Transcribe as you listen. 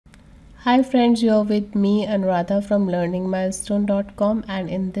Hi friends, you're with me Anuradha from learningmilestone.com, and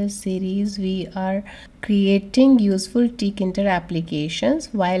in this series we are creating useful Tkinter applications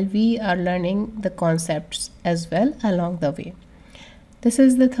while we are learning the concepts as well along the way. This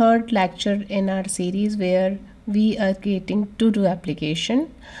is the third lecture in our series where we are creating to-do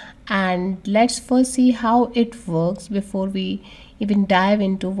application, and let's first see how it works before we even dive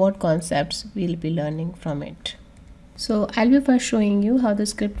into what concepts we'll be learning from it. So I'll be first showing you how the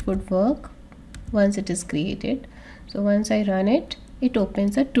script would work once it is created. So once I run it, it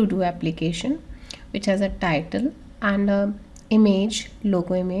opens a to-do application which has a title and a image,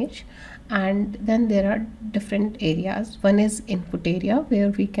 logo image, and then there are different areas. One is input area where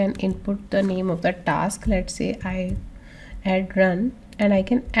we can input the name of the task. Let's say I add run and I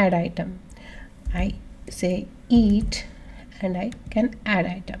can add item. I say eat and I can add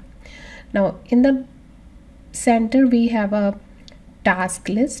item. Now in the center we have a task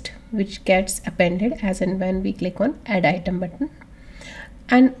list which gets appended as and when we click on add item button,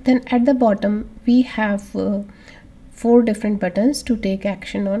 and then at the bottom we have 4 different buttons to take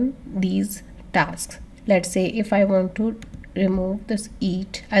action on these tasks. Let's say if I want to remove this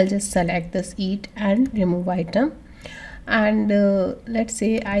eat, I'll just select this eat and remove item, and let's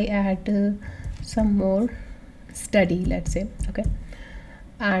say I add some more study, let's say, okay,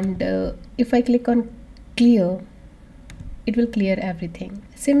 and if I click on clear, it will clear everything.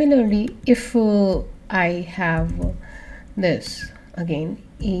 Similarly, if I have this again,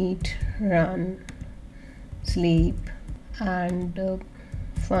 eat, run, sleep, and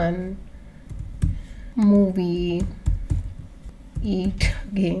fun, movie, eat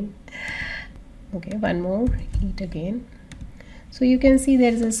again, okay, one more, eat again. So you can see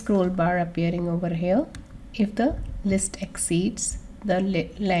there is a scroll bar appearing over here if the list exceeds the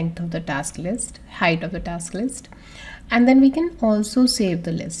length of the task list, height of the task list. And then we can also save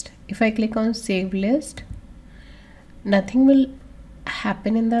the list. If I click on save list, nothing will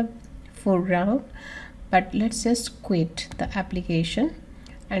happen in the foreground, but let's just quit the application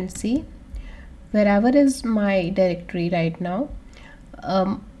and see wherever is my directory right now,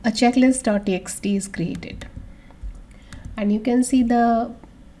 a checklist.txt is created, and you can see the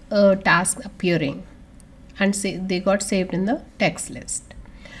task appearing and say they got saved in the text list.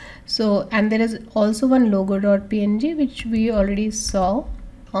 So, and there is also one logo.png which we already saw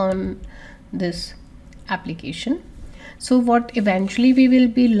on this application. So what eventually we will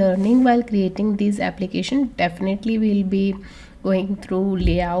be learning while creating these applications, definitely we'll be going through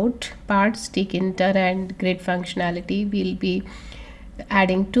layout parts, Tkinter and grid functionality. We'll be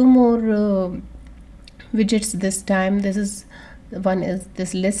adding 2 more widgets this time. This is one is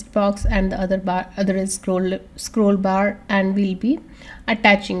this Listbox and the other is Scrollbar, and we'll be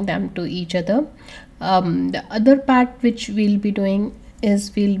attaching them to each other. The other part which we'll be doing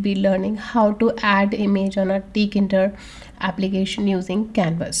is we'll be learning how to add image on a Tkinter application using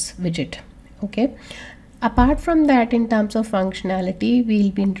canvas widget. Okay, apart from that, in terms of functionality,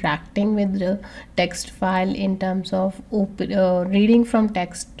 we'll be interacting with the text file in terms of reading from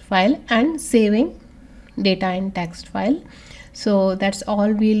text file and saving data in text file. So that's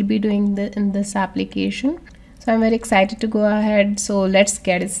all we'll be doing in this application. So I'm very excited to go ahead. So let's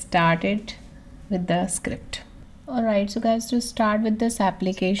get started with the script. Alright, so guys, to start with this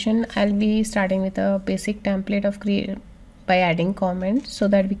application, I'll be starting with a basic template of by adding comments so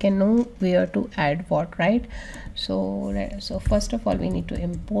that we can know where to add what, right? So first of all, we need to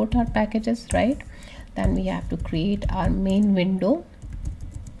import our packages, right? Then we have to create our main window,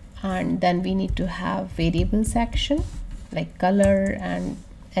 and then we need to have variable section like color and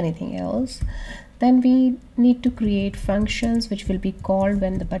anything else. Then we need to create functions which will be called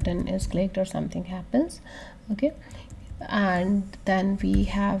when the button is clicked or something happens, okay? And then we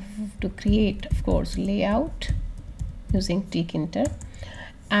have to create, of course, layout using Tkinter,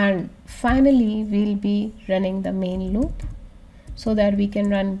 and finally we'll be running the main loop so that we can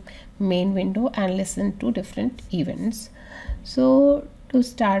run main window and listen to different events. So to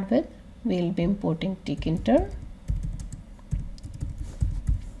start with, we'll be importing Tkinter,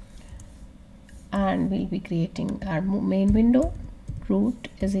 and we'll be creating our main window. Root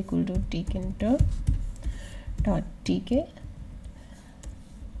is equal to tkinter.tk.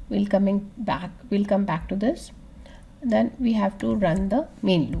 We'll come back to this. Then we have to run the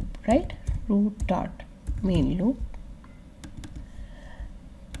main loop, right? Root.main loop,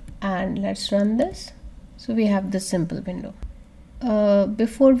 and let's run this. So we have this simple window.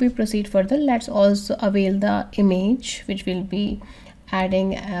 Before we proceed further, let's also avail the image which will be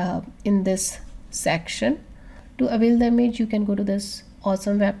adding in this section. To avail the image, you can go to this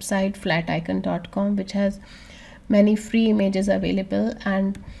awesome website flaticon.com, which has many free images available,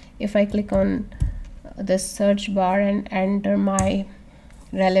 and if I click on this search bar and enter my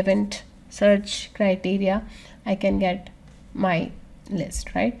relevant search criteria, I can get my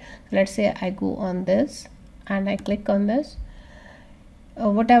list, right? Let's say I go on this and I click on this,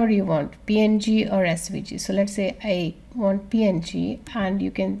 whatever you want, PNG or SVG. So let's say I want PNG, and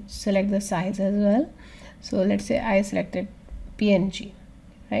you can select the size as well. So let's say I selected PNG,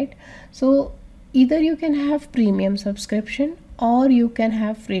 right? So either you can have premium subscription or you can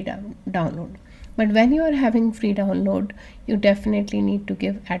have free download. But when you are having free download, you definitely need to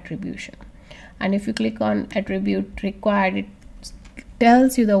give attribution. And if you click on attribute required, it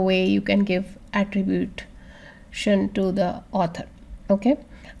tells you the way you can give attribution to the author. Okay,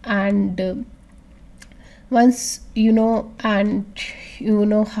 and once you know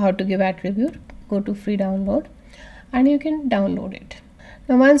how to give attribute, go to free download and you can download it.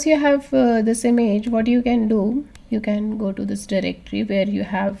 Now once you have this image, what you can do, you can go to this directory where you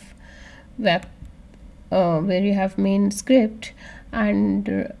have main script,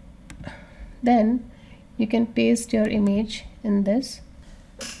 and then you can paste your image in this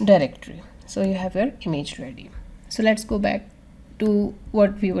directory. So you have your image ready. So let's go back to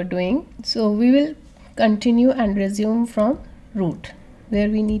what we were doing. So we will continue and resume from root, where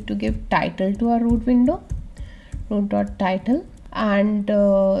we need to give title to our root window, root.title, and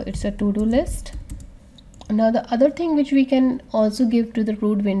it's a to-do list. Now the other thing which we can also give to the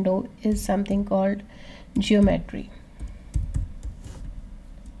root window is something called geometry.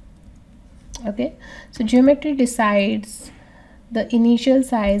 Okay, so geometry decides the initial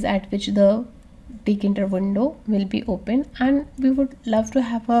size at which the Tkinter window will be open, and we would love to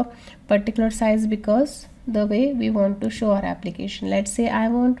have a particular size because the way we want to show our application. Let's say I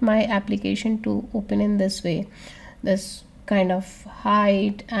want my application to open in this way, this kind of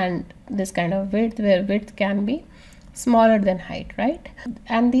height and this kind of width, where width can be smaller than height, right?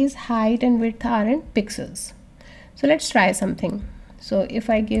 And these height and width are in pixels. So let's try something. So if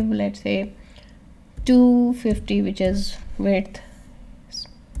I give, let's say 250, which is width,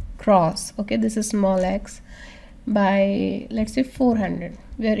 cross, okay, this is small x, by let's say 400,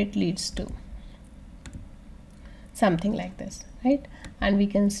 where it leads to something like this, right? And we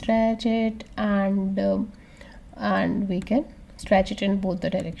can stretch it, and we can stretch it in both the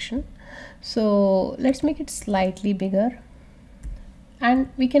direction. So let's make it slightly bigger, and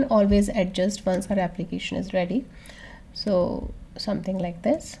we can always adjust once our application is ready. So something like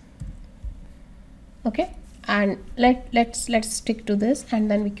this. Okay, and let's stick to this,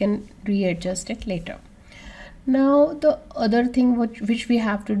 and then we can readjust it later. Now the other thing which we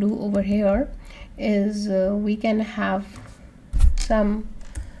have to do over here is we can have some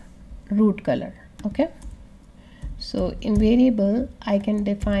root color. Okay, so in variable I can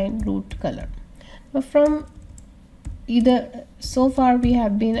define root color. Now from either, so far we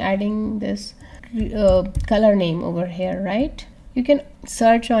have been adding this color name over here, right? You can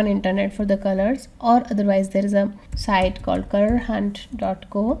search on internet for the colors, or otherwise there is a site called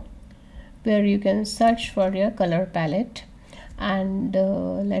colorhunt.co where you can search for your color palette. And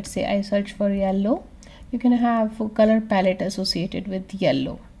let's say I search for yellow, you can have a color palette associated with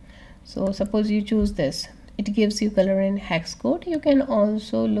yellow. So suppose you choose this, it gives you color in hex code. You can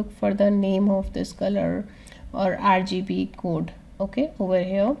also look for the name of this color or RGB code. Okay, over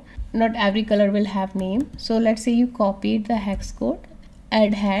here not every color will have name. So let's say you copied the hex code,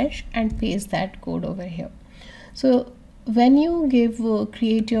 add hash and paste that code over here. So when you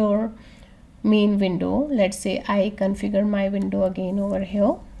create your main window, let's say I configure my window again over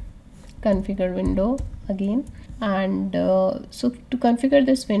here, configure window again, and so to configure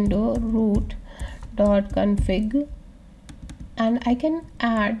this window, root.config, and I can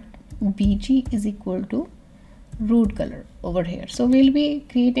add bg is equal to root color over here. So we'll be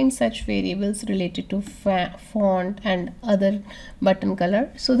creating such variables related to font and other button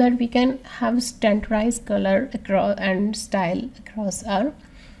color, so that we can have standardized color across and style across our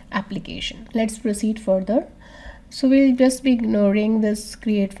application. Let's proceed further. So we'll just be ignoring this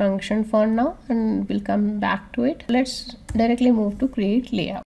create function for now, and we'll come back to it. Let's directly move to create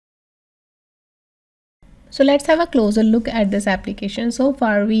layout. So let's have a closer look at this application. So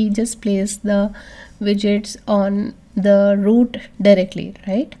far we just placed the widgets on the root directly,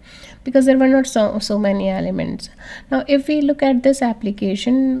 right? Because there were not so many elements. Now if we look at this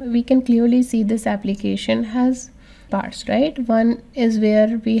application, we can clearly see this application has parts, right? One is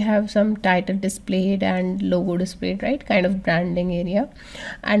where we have some title displayed and logo displayed, right? Kind of branding area.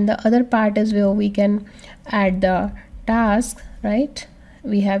 And the other part is where we can add the tasks, right?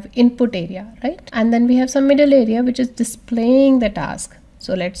 We have input area, right? And then we have some middle area which is displaying the task.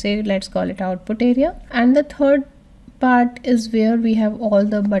 So let's call it output area. And the third part is where we have all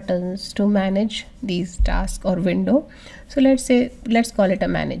the buttons to manage these tasks or window. So let's call it a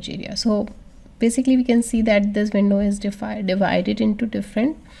manage area. So basically we can see that this window is divided into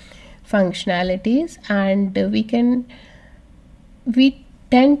different functionalities, and we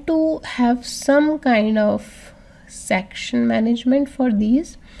tend to have some kind of section management for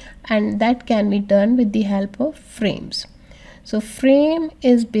these, and that can be done with the help of frames. So frame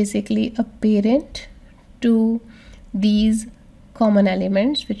is basically a parent to these common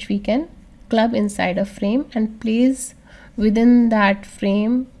elements which we can club inside a frame and place within that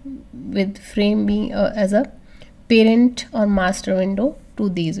frame, with frame being as a parent or master window to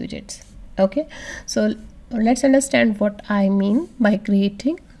these widgets. Okay, so let's understand what I mean by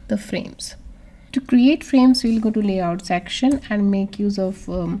creating the frames. To create frames, we'll go to layout section and make use of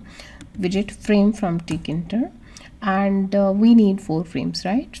widget frame from Tkinter, and we need 4 frames,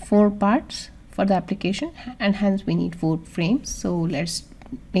 right? 4 parts for the application, and hence we need 4 frames. So let's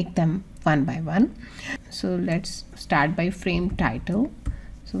make them one by one. So let's start by frame title.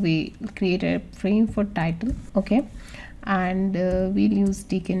 So we create a frame for title, okay, and we'll use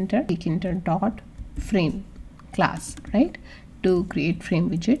Tkinter dot frame class, right, to create frame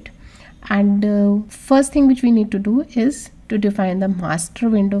widget. And first thing which we need to do is to define the master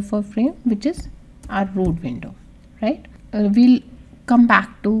window for frame, which is our root window, right? We'll come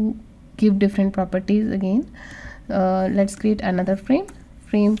back to give different properties again. Let's create another frame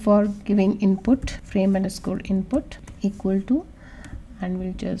for giving input, frame underscore input equal to, and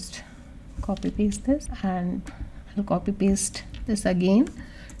we'll just copy paste this, and I'll copy paste this again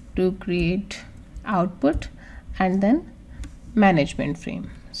to create output, and then management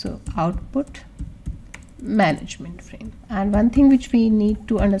frame. So output management frame. And one thing which we need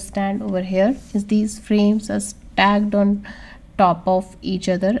to understand over here is these frames are stacked on top of each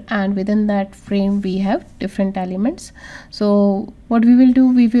other, and within that frame we have different elements. So what we will do,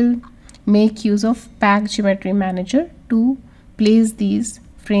 we will make use of pack geometry manager to place these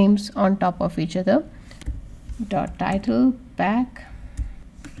frames on top of each other. Dot title pack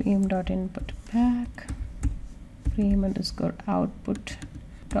frame dot input pack frame underscore output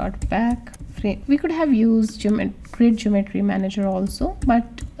dot pack frame. We could have used grid geometry manager also, but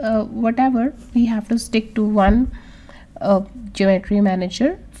whatever, we have to stick to one geometry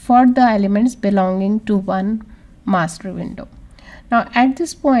manager for the elements belonging to one master window. Now at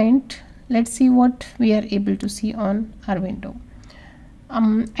this point, let's see what we are able to see on our window.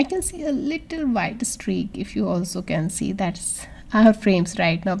 I can see a little white streak. If you also can see, that's our frames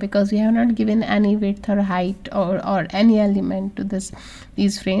right now, because we have not given any width or height or any element to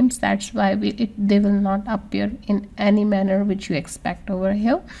these frames. That's why they will not appear in any manner which you expect over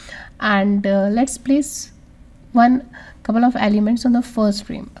here. And let's place couple of elements on the first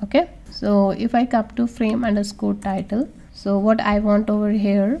frame. Okay, so if I come to frame underscore title, so what I want over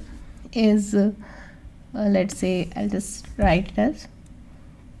here is let's say I'll just write it as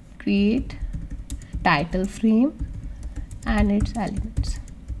create title frame and its elements.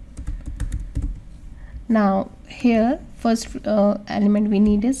 Now here first element we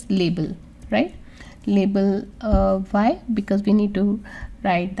need is label, right? Label why? Because we need to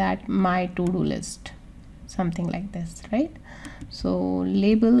write that my to-do list, something like this, right? So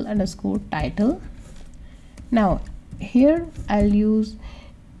label underscore title. Now here I'll use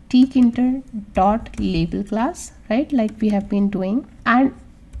Tkinter dot label class, right, like we have been doing. And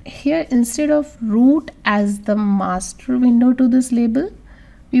here, instead of root as the master window to this label,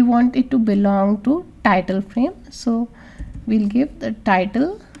 we want it to belong to title frame. So we'll give the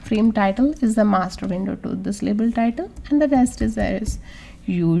title, frame title is the master window to this label title, and the rest is as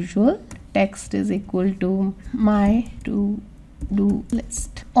usual. Text is equal to my to-do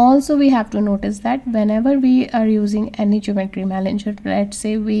list. Also we have to notice that whenever we are using any geometry manager, let's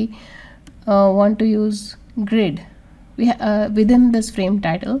say we want to use grid, within this frame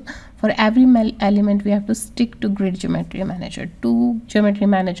title, for every element we have to stick to grid geometry manager. Two geometry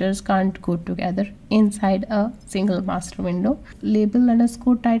managers can't go together inside a single master window. Label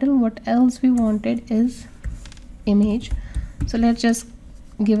underscore title, what else we wanted is image. So let's just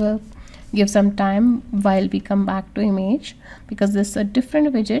give some time while we come back to image, because this is a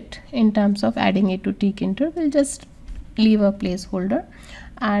different widget in terms of adding it to Tkinter. We'll just leave a placeholder,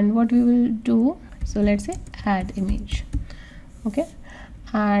 and what we will do, so let's say add image. Okay,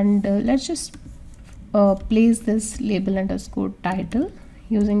 and let's just place this label underscore title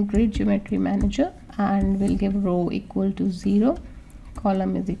using grid geometry manager, and we'll give row equal to 0,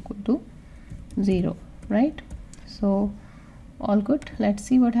 column is equal to 0, right? So all good. Let's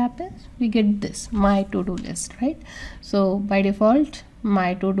see what happens. We get this my to-do list, right? So by default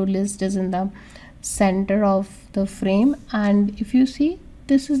my to-do list is in the center of the frame, and if you see,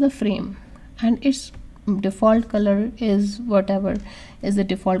 this is the frame and its default color is whatever is the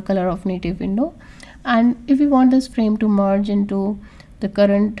default color of native window. And if we want this frame to merge into the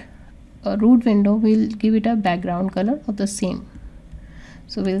current root window, we'll give it a background color of the same.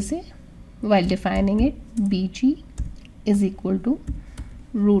 So we'll say while defining it, bg is equal to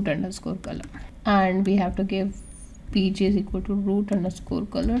root underscore color, and we have to give bg is equal to root underscore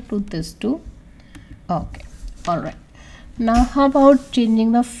color to this too. Okay, all right. Now how about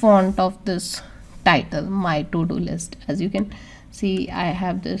changing the font of this title, my to-do list? As you can see, I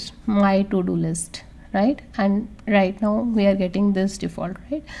have this my to-do list, right? And right now we are getting this default,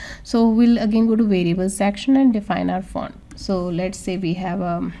 right? So we'll again go to variables section and define our font. So let's say we have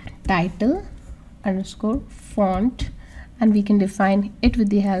a title underscore font, and we can define it with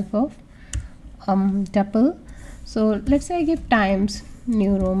the help of tuple. So let's say I give Times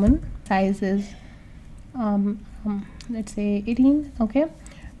New Roman, size is let's say 18, okay,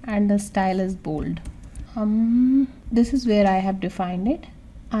 and the style is bold. This is where I have defined it,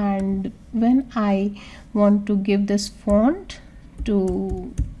 and when I want to give this font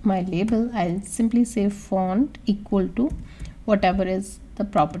to my label, I'll simply say font equal to whatever is the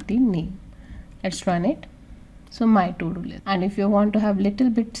property name. Let's run it. So my to-do list. And if you want to have little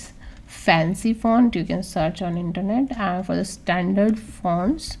bit fancy font, you can search on internet for the standard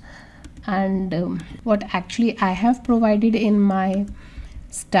fonts. And what actually I have provided in my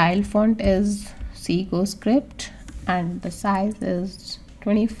style font is Seago script, and the size is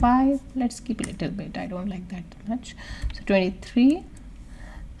 25. Let's keep it a little bit, I don't like that much, so 23.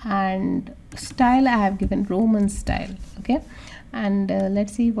 And style I have given Roman style, okay, and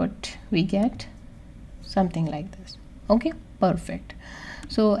let's see what we get. Something like this. Okay, perfect.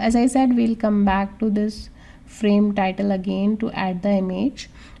 So as I said, we'll come back to this frame title again to add the image,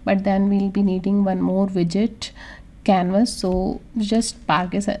 but then we'll be needing one more widget canvas. So just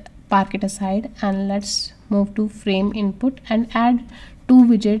park it aside, and let's move to frame input and add two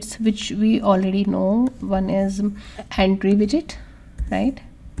widgets which we already know. One is entry widget, right,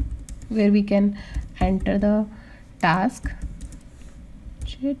 where we can enter the task,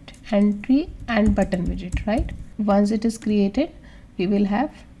 entry, and button widget, right? Once it is created, we will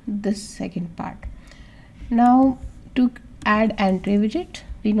have this second part. Now to add entry widget,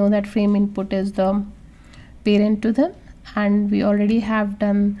 we know that frame input is the parent to them, and we already have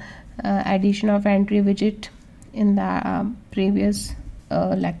done addition of entry widget in the previous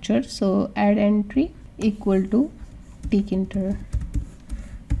lecture. So add entry equal to Tkinter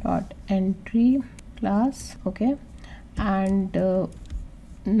dot entry class, okay, and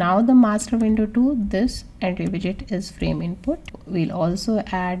now the master window to this entry widget is frame input. We'll also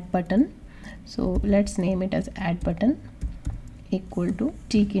add button, so let's name it as add button equal to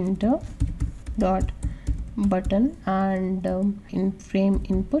Tkinter dot button, and in frame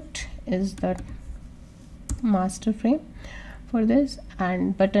input is the master frame for this,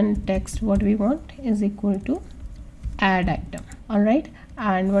 and button text what we want is equal to add item. All right,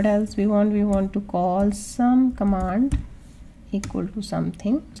 and what else we want to call some command equal to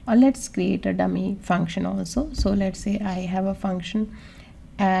something, or let's create a dummy function also. So let's say I have a function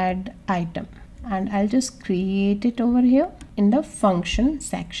add item, and I'll just create it over here in the function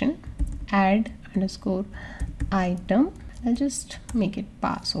section, add underscore item. I'll just make it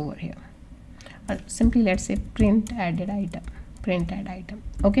pass over here, or simply let's say print added item, print add item.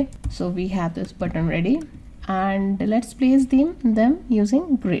 Okay, so we have this button ready, and let's place them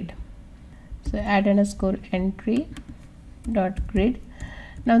using grid. So add underscore entry dot grid.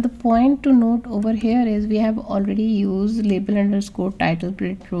 Now the point to note over here is we have already used label underscore title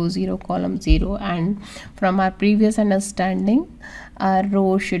grid row 0 column 0, and from our previous understanding, our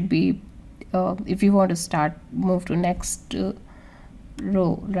row should be if you want to move to next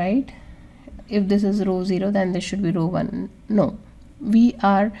row, right? If this is row 0, then this should be row 1. No, we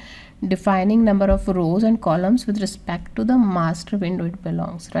are defining number of rows and columns with respect to the master window it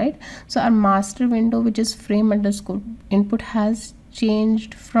belongs, right? So our master window, which is frame underscore input, has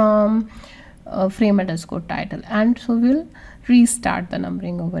changed from frame underscore title, and so we'll restart the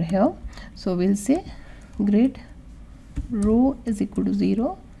numbering over here. So we'll say grid row is equal to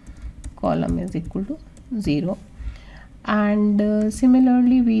 0, column is equal to 0, and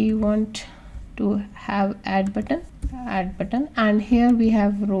similarly we want to have add button, and here we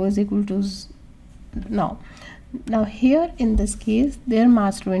have row is equal to now here in this case their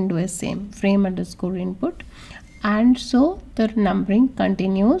master window is same, frame underscore input, and so the numbering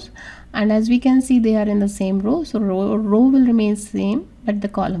continues, and as we can see they are in the same row, so row will remain same, but the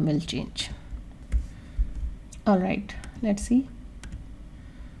column will change. All right, let's see.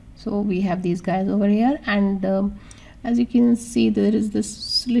 So we have these guys over here, and as you can see, there is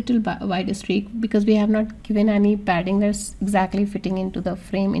this little white streak because we have not given any padding that's exactly fitting into the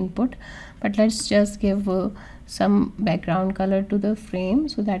frame input. But let's just give some background color to the frame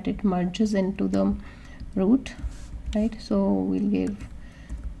so that it merges into the root, right? So we'll give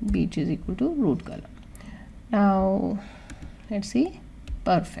beach is equal to root color. Now let's see,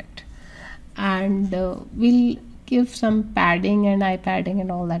 perfect. And we'll give some padding and eye padding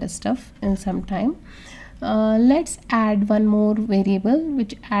and all that stuff in some time. Let's add one more variable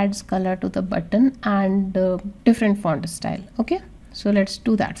which adds color to the button and different font style. Okay, so let's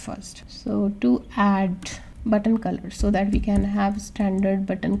do that first. So to add button color so that we can have standard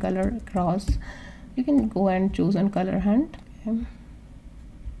button color across, you can go and choose on color hunt. Okay.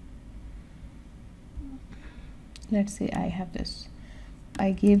 Let's say I have this,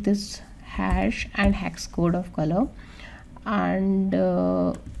 I gave this hash and hex code of color, and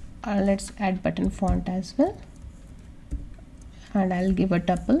let's add button font as well, and I'll give a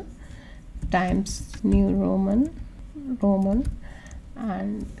tuple Times New Roman,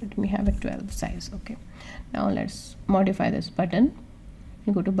 and let me have a 12 size. Okay, now let's modify this button.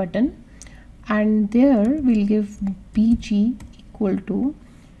 You go to button, and there we'll give bg equal to,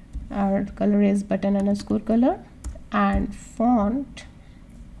 our color is button underscore color, and font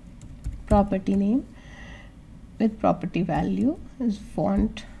property name with property value is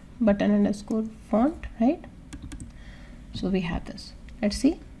font button underscore font, right? So we have this, let's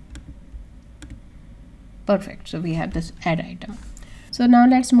see, perfect. So we have this add item. So now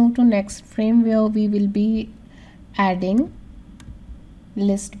let's move to next frame where we will be adding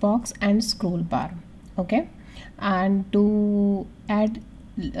Listbox and Scrollbar. Okay, and to add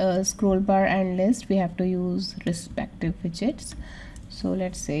Scrollbar and list, we have to use respective widgets. So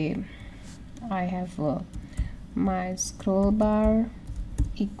let's say I have my Scrollbar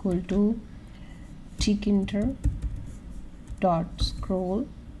equal to Tkinter dot scroll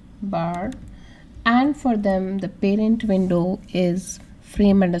bar, and for them the parent window is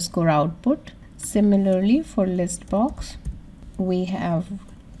frame underscore output. Similarly for Listbox, we have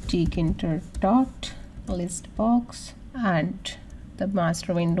Tkinter dot Listbox, and the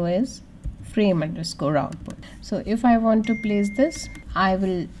master window is frame underscore output. So if I want to place this, I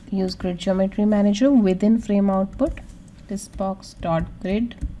will use grid geometry manager within frame output, Listbox dot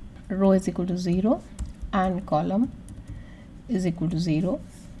grid, row is equal to 0 and column is equal to 0,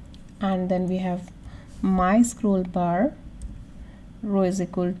 and then we have my scroll bar, row is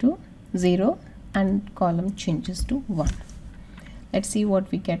equal to 0 and column changes to 1. Let's see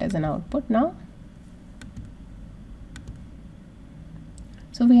what we get as an output now.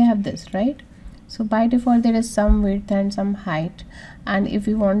 So we have this, right? So by default there is some width and some height, and if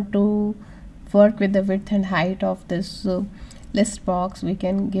we want to work with the width and height of this list box, we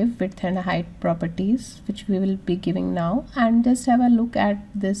can give width and height properties, which we will be giving now. And just have a look at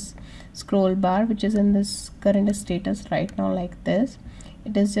this scroll bar, which is in this current status right now like this.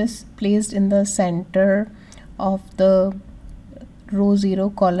 It is just placed in the center of the row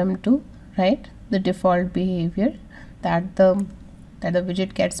 0 column 2, right? The default behavior that the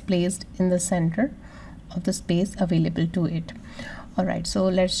widget gets placed in the center of the space available to it. Alright, so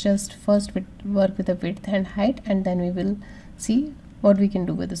let's just first work with the width and height, and then we will see what we can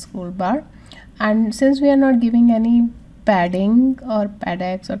do with the scroll bar. And since we are not giving any padding or pad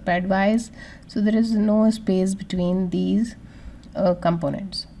x or pad y's, so there is no space between these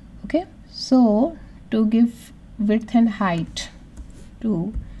components. Okay, so to give width and height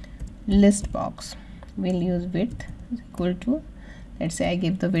to list box, we'll use width is equal to, let's say I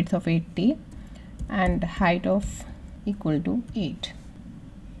give the width of 80 and height of equal to 8.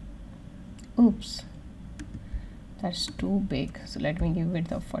 Oops, that's too big, so let me give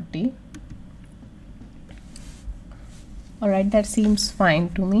width of 40. Alright, that seems fine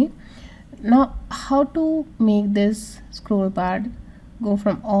to me. Now how to make this scroll bar go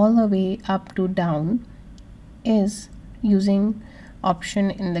from all the way up to down is using option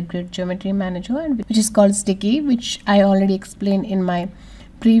in the grid geometry manager, and which is called sticky, which I already explained in my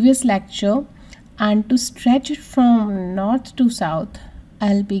previous lecture. And to stretch it from north to south,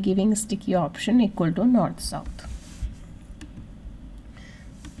 I'll be giving sticky option equal to north south.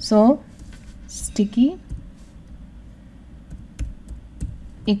 So sticky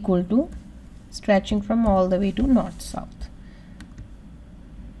equal to stretching from all the way to north south,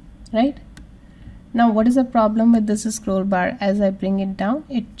 right? Now what is the problem with this scroll bar? As I bring it down,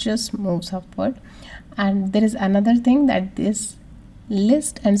 it just moves upward. And there is another thing, that this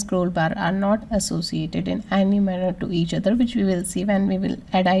list and scroll bar are not associated in any manner to each other, which we will see when we will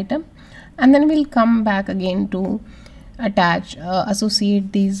add item. And then we'll come back again to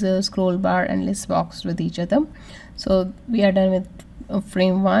associate these scroll bar and list box with each other. So we are done with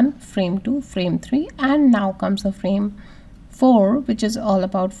frame 1, frame 2, frame 3, and now comes a frame 4, which is all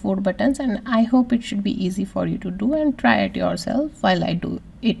about 4 buttons, and I hope it should be easy for you to do and try it yourself while I do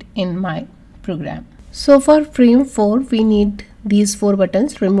it in my program. So for frame 4 we need these 4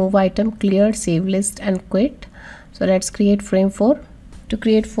 buttons: remove item, clear, save list, and quit. So let's create frame 4. To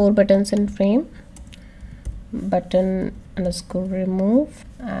create 4 buttons in frame, button underscore remove,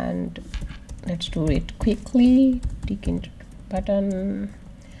 and let's do it quickly. Tkinter button,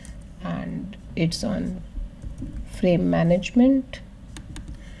 and it's on frame management.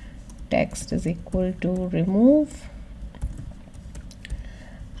 Text is equal to remove,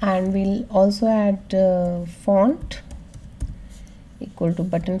 and we'll also add font equal to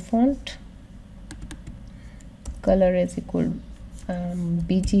button font. Color is equal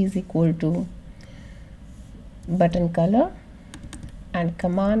BG is equal to button color, and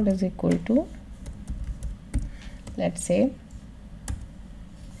command is equal to, let's say,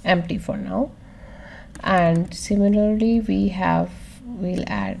 empty for now. And similarly we'll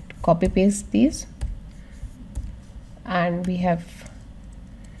add, copy paste these, and we have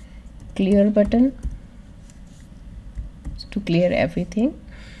clear button to clear everything,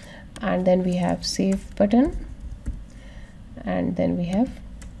 and then we have save button, and then we have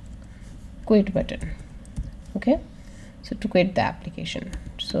quit button. Okay, so to quit the application,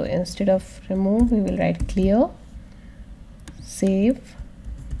 so instead of remove we will write clear, save,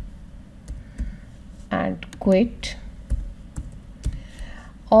 and quit.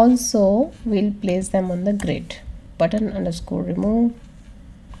 Also we'll place them on the grid, button underscore remove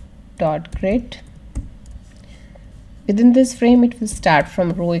dot grid. Within this frame it will start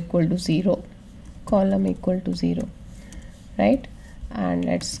from row equal to 0, column equal to 0, right? And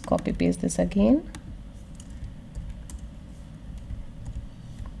let's copy paste this again,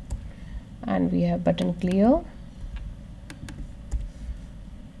 and we have button clear,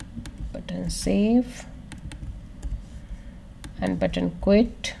 button save, and button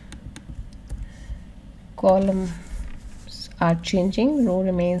quit. Columns are changing, row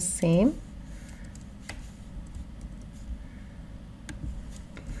remains same.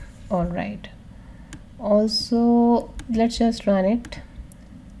 All right, also let's just run it.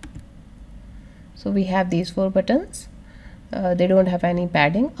 So we have these 4 buttons. They don't have any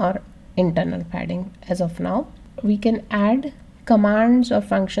padding or internal padding as of now. We can add commands or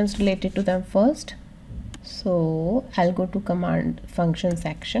functions related to them first. So I'll go to command function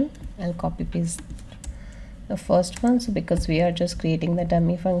section. I'll copy paste the first one, so because we are just creating the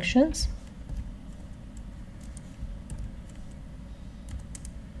dummy functions.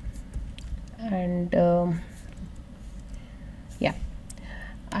 And yeah,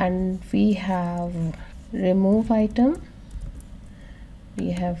 and we have remove item,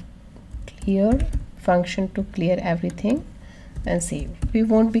 we have clear function to clear everything, and save. We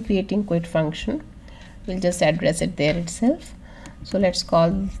won't be creating quit function, we'll just address it there itself. So let's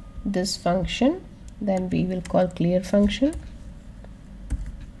call this function, then we will call clear function,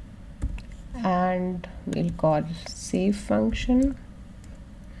 and we'll call save function.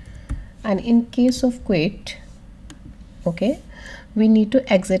 And in case of quit, okay, we need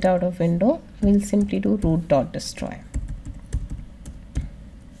to exit out of window. We'll simply do root.destroy.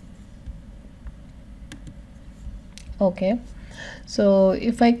 Okay, so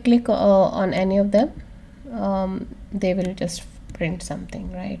if I click on any of them, they will just print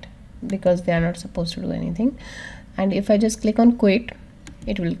something, right? Because they are not supposed to do anything. And if I just click on quit,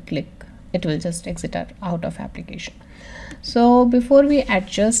 it will just exit out of application. So before we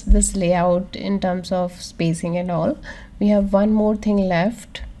adjust this layout in terms of spacing and all, we have one more thing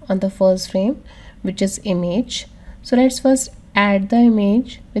left on the first frame, which is image. So let's first add the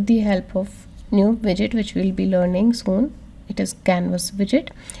image with the help of new widget which we'll be learning soon. It is canvas widget,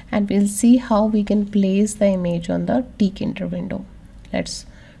 and we'll see how we can place the image on the Tkinter window. Let's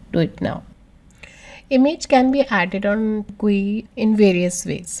do it now. Image can be added on GUI in various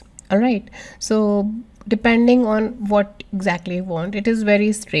ways. All right, so depending on what exactly you want, it is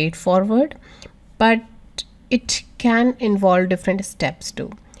very straightforward, but it can involve different steps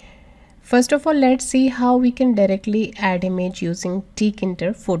too. First of all, let's see how we can directly add image using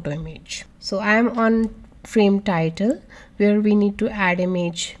Tkinter photo image. So I am on frame title, where we need to add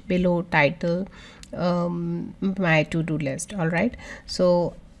image below title, my to-do list. All right,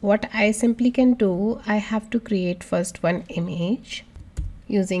 so what I simply can do, I have to create first one image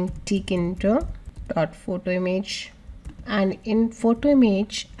using Tkinter photo image, and in photo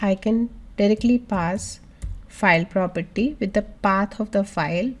image I can directly pass file property with the path of the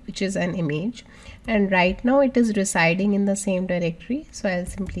file, which is an image, and right now it is residing in the same directory, so I'll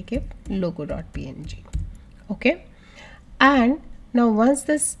simply give logo.png. okay, and now once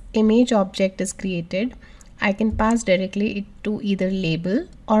this image object is created, I can pass directly it to either label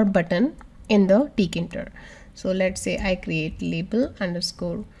or button in the Tkinter. So let's say I create label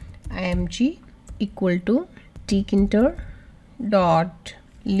underscore img equal to Tkinter dot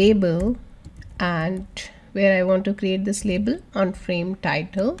label, and where I want to create this label on frame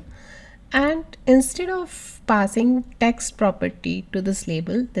title, and instead of passing text property to this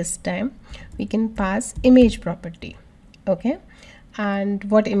label, this time we can pass image property. Okay, and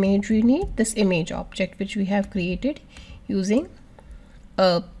what image we need? This image object which we have created using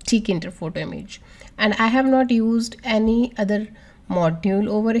a Tkinter photo image, and I have not used any other module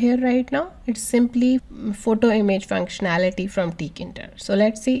over here right now. It's simply photo image functionality from Tkinter. So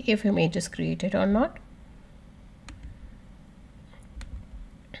let's see if image is created or not.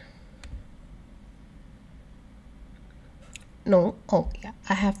 No, oh yeah,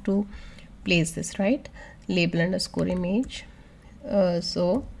 I have to place this, right? Label underscore image.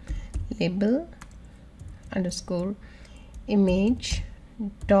 So label underscore image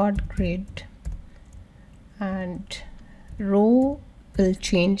dot grid, and row will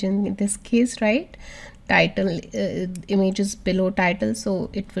change in this case, right? Title, image is below title, so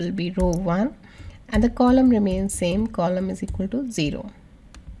it will be row 1, and the column remains same, column is equal to 0.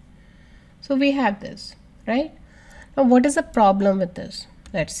 So we have this, right? Now what is the problem with this?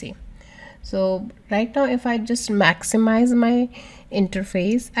 Let's see. So right now if I just maximize my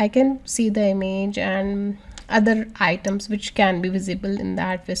interface, I can see the image and other items which can be visible in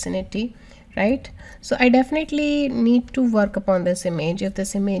that vicinity, right? So I definitely need to work upon this image. If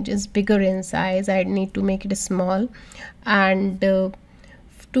this image is bigger in size, I need to make it small, and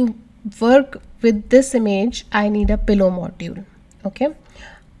to work with this image I need a pillow module. Okay,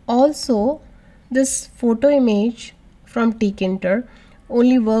 also this photo image from Tkinter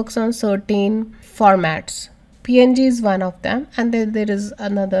only works on certain formats. PNG is one of them, and then there is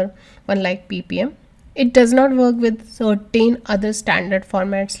another one like PPM. It does not work with certain other standard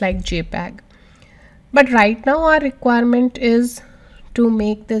formats like JPEG. But right now our requirement is to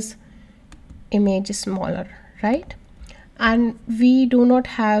make this image smaller, right? And we do not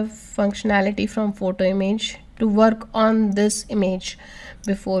have functionality from photo image to work on this image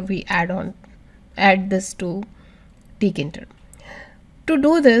before we add this to Tkinter. To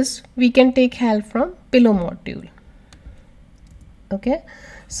do this, we can take help from pillow module. Okay,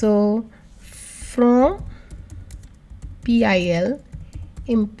 so from PIL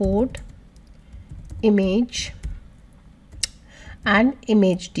import image and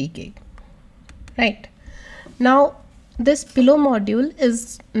ImageTk. Right now this pillow module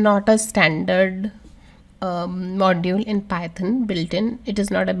is not a standard module in Python built-in. It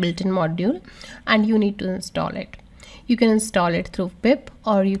is not a built-in module, and you need to install it. You can install it through pip,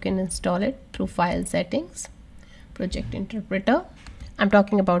 or you can install it through file settings, project interpreter. I'm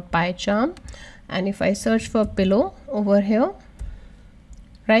talking about PyCharm, and if I search for pillow over here,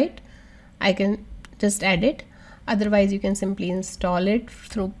 right, I can just add it. Otherwise you can simply install it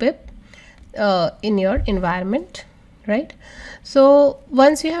through pip in your environment, right? So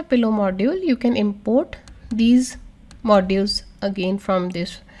once you have pillow module, you can import these modules again from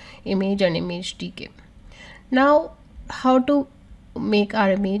this image and ImageTk. Now how to make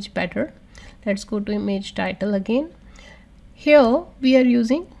our image better? Let's go to image title again. Here we are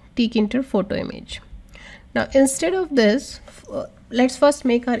using Tkinter photo image. Now instead of this, let's first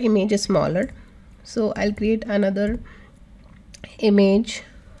make our image smaller. So I'll create another image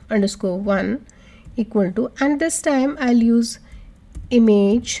underscore 1 equal to, and this time I'll use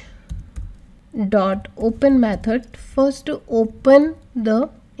image dot open method first to open the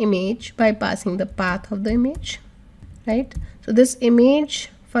image by passing the path of the image, right? So this image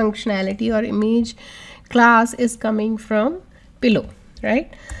functionality or image class is coming from pillow,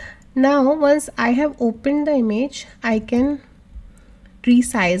 right? Now once I have opened the image, I can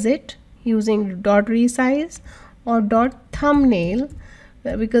resize it using dot resize or dot thumbnail,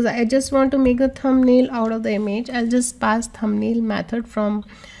 because I just want to make a thumbnail out of the image. I'll just pass thumbnail method from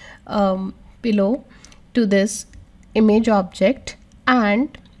pillow to this image object,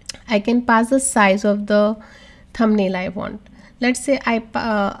 and I can pass the size of the thumbnail I want. Let's say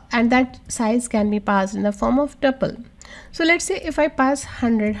and that size can be passed in the form of tuple. So let's say if I pass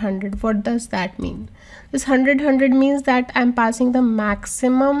 100, what does that mean? This 100 means that I'm passing the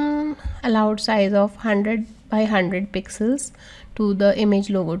maximum allowed size of 100 by 100 pixels to the image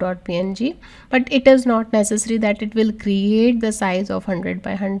logo.png, but it is not necessary that it will create the size of 100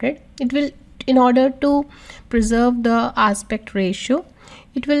 by 100. It will in order to preserve the aspect ratio,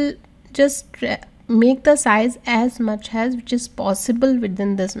 it will just make the size as much as which is possible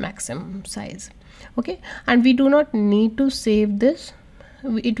within this maximum size. Okay, and we do not need to save this.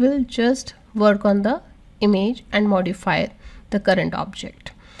 It will just work on the image and modify the current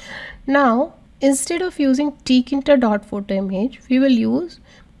object. Now instead of using tkinter.photoimage, we will use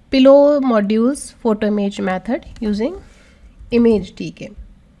below modules photo image method using ImageTk.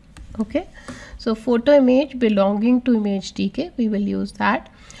 Okay, so photo image belonging to ImageTk, we will use that,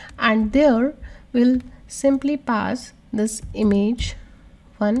 and there we'll simply pass this image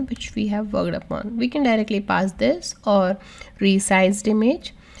one which we have worked upon. We can directly pass this or resized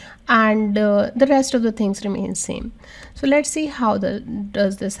image, and the rest of the things remain same. So let's see how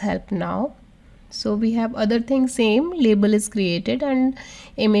does this help now. So we have other things same, label is created and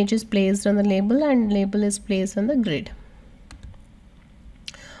image is placed on the label and label is placed on the grid.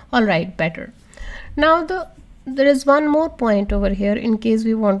 All right, better. Now there is one more point over here in case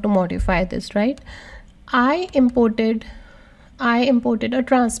we want to modify this, right? I imported a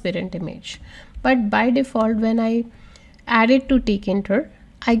transparent image, but by default when I add it to Tkinter,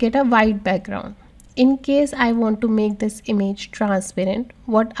 I get a white background. In case I want to make this image transparent,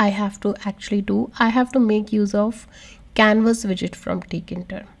 what I have to actually do, I have to make use of canvas widget from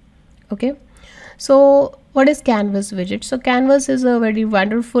Tkinter. Okay, so what is canvas widget? So canvas is a very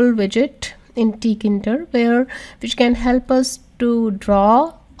wonderful widget in Tkinter which can help us to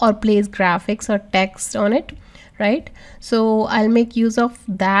draw or place graphics or text on it, right? So I'll make use of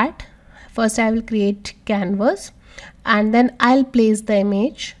that. First I will create canvas and then I'll place the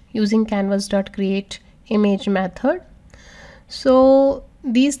image using canvas.createImage method. So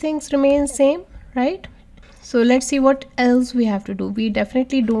these things remain same, right? So let's see what else we have to do. We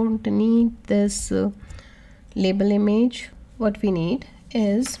definitely don't need this label image. What we need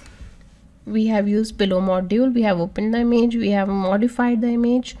is, we have used below module, we have opened the image, we have modified the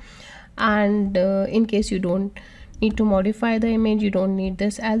image, and in case you don't need to modify the image, you don't need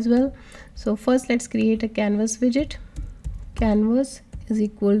this as well. So first let's create a canvas widget. Canvas is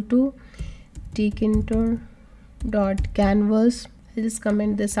equal to tkinter.canvas. I'll just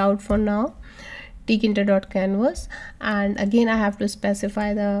comment this out for now, tkinter.canvas, and again I have to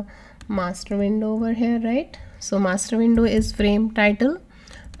specify the master window over here, right? So master window is frame title,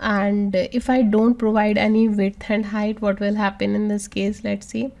 and if I don't provide any width and height, what will happen in this case? Let's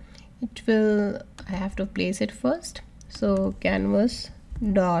see. It will, I have to place it first. So canvas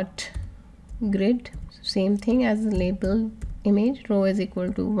dot grid, same thing as the label image, row is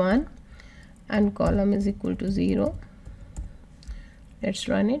equal to 1 and column is equal to 0. Let's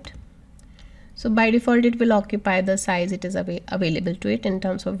run it. So by default it will occupy the size it is available to it in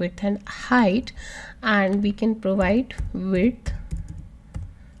terms of width and height, and we can provide width,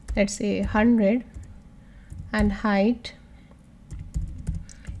 let's say 100, and height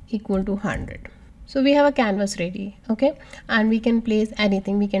equal to 100. So we have a canvas ready, okay, and we can place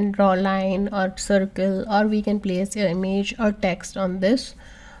anything. We can draw line or circle, or we can place an image or text on this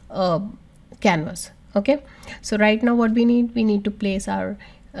canvas. Okay, so right now what we need to place our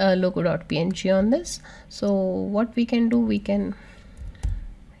logo.png on this. So what we can do, we can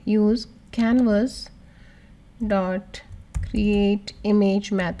use canvas dot create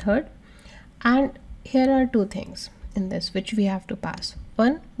image method, and here are two things in this which we have to pass.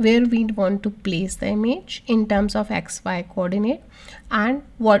 One, where we want to place the image in terms of XY coordinate, and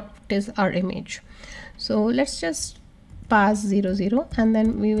what is our image. So let's just pass 0 0 and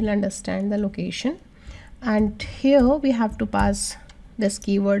then we will understand the location. And here we have to pass this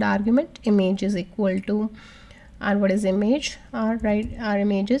keyword argument, image is equal to, and what is image? Our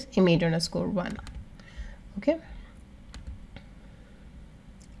image is image_1. Okay.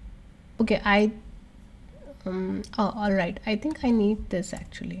 Okay, all right, I think I need this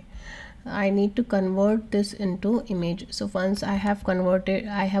actually. I need to convert this into image. So once I have converted,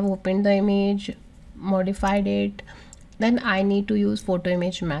 I have opened the image, modified it, then I need to use photo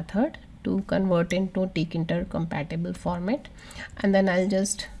image method to convert into Tkinter compatible format, and then I'll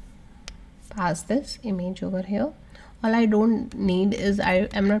just pass this image over here. All I don't need is, I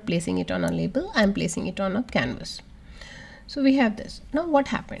am not placing it on a label, I'm placing it on a canvas. So we have this. Now what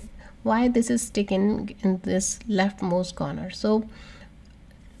happened? Why this is sticking in this leftmost corner? So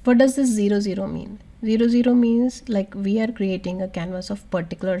what does this 0 0 mean? 0 0 means like we are creating a canvas of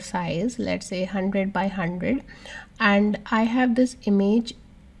particular size, let's say 100 by 100, and I have this image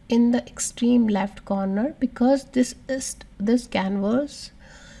in the extreme left corner because this canvas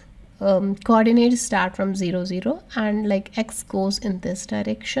coordinates start from 0 0 and like X goes in this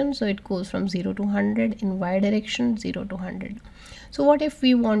direction, so it goes from 0 to 100, in Y direction 0 to 100. So what if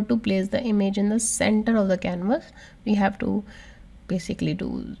we want to place the image in the center of the canvas? We have to basically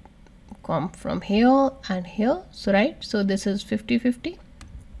do come from here and here. So right, so this is 50-50.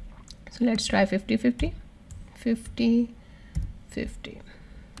 So let's try 50-50, 50-50.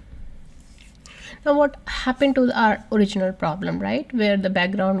 Now what happened to our original problem, right, where the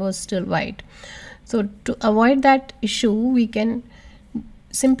background was still white? So to avoid that issue, we can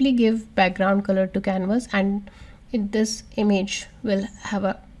simply give background color to canvas, and this image will have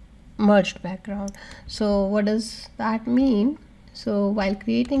a merged background. So what does that mean? So while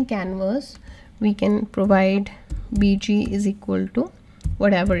creating canvas, we can provide bg is equal to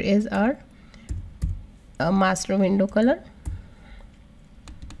whatever is our master window color.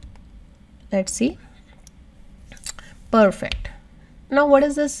 Let's see. Perfect. Now what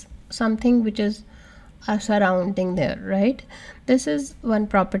is this something which is a surrounding there, right? This is one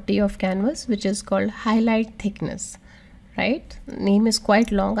property of canvas which is called highlight thickness, right? Name is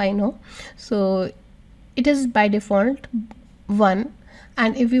quite long, I know. So it is by default 1,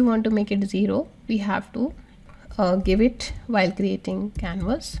 and if we want to make it 0, we have to give it while creating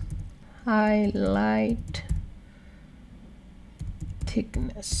canvas. Highlight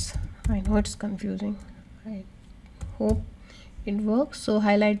thickness. I know it's confusing. I hope it works. So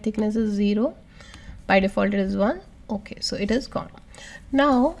highlight thickness is 0. By default it is 1. Okay, so it is gone.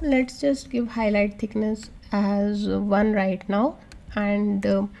 Now let's just give highlight thickness as 1 right now, and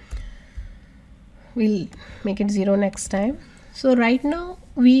we'll make it 0 next time. So right now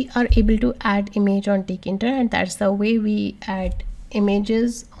we are able to add image on Tkinter, and that's the way we add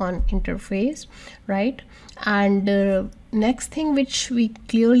images on interface, right? And next thing which we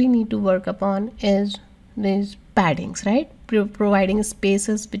clearly need to work upon is these paddings, right? Providing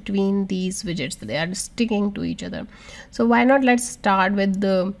spaces between these widgets, they are sticking to each other. So why not, let's start with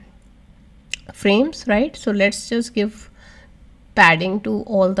the frames, right? So let's just give padding to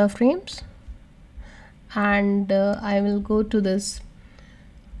all the frames, and I will go to this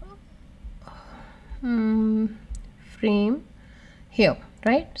frame here,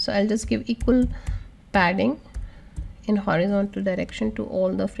 right? So I'll just give equal padding in horizontal direction to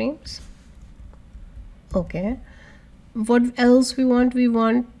all the frames. Okay, what else we want? We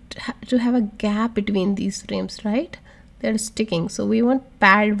want to have a gap between these frames, right? They're sticking, so we want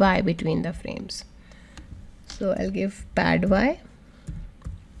pad y between the frames. So I'll give pad y.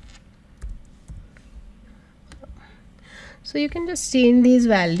 So you can just change these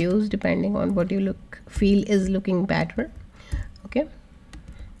values depending on what you feel is looking better. Okay,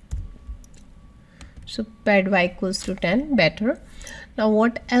 so pad y equals to 10, better. Now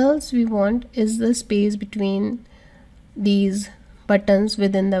what else we want is the space between these buttons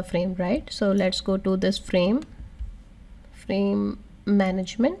within the frame, right? So let's go to this frame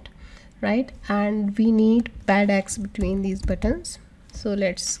management, right? And we need pad x between these buttons. So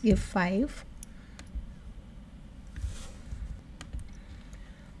let's give 5.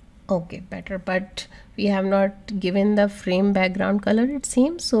 Okay, better, but we have not given the frame background color, it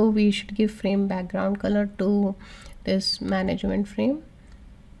seems, so we should give frame background color to this management frame.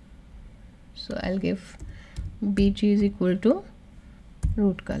 So I'll give bg is equal to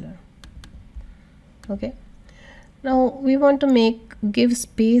root color. Okay, now we want to give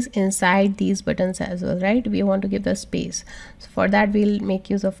space inside these buttons as well, right? We want to give the space, so for that we'll make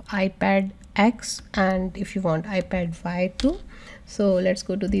use of ipad x, and if you want ipad y too. So let's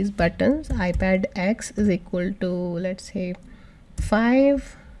go to these buttons. Ipad x is equal to, let's say,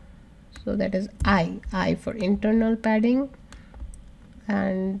 5. So that is I for internal padding,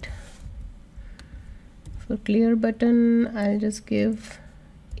 and for clear button I'll just give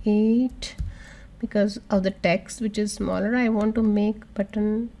 8 because of the text which is smaller. I want to make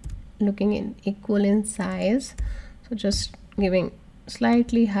button looking equal in size, so just giving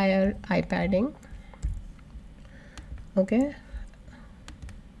slightly higher eye padding. Okay,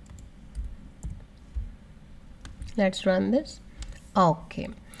 let's run this. Okay,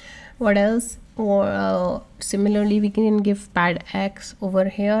 what else? Or similarly we can give pad x over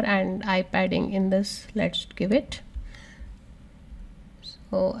here and eye padding in this. Let's give it.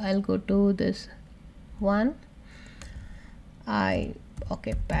 So I'll go to this one.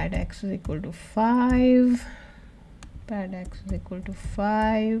 Okay, pad x is equal to 5, pad x is equal to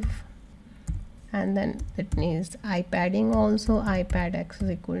 5, and then it needs eye padding also. Ipad x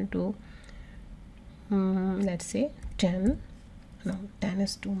is equal to let's say 10. No, 10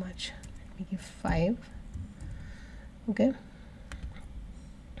 is too much. Let me give 5. Okay,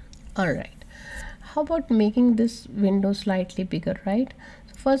 all right, how about making this window slightly bigger, right?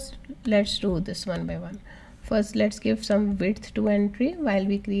 So first let's do this one by one. First let's give some width to entry while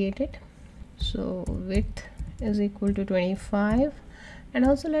we create it. So width is equal to 25, and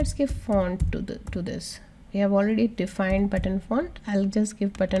also let's give font to this. We have already defined button font. I'll just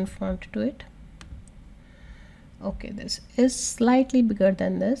give button font to it. Okay, this is slightly bigger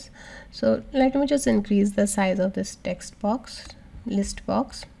than this, so let me just increase the size of this text box, list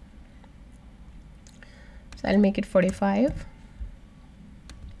box. So I'll make it 45.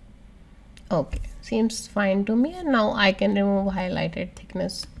 Okay, seems fine to me. And now I can remove highlighted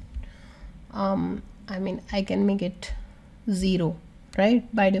thickness. I mean, I can make it 0,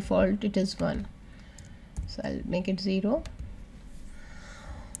 right? By default it is 1, so I'll make it 0.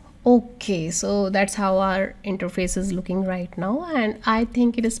 Okay, so that's how our interface is looking right now, and I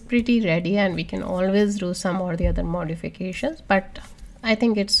think it is pretty ready, and we can always do some or the other modifications, but I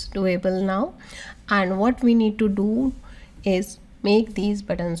think it's doable now. And what we need to do is make these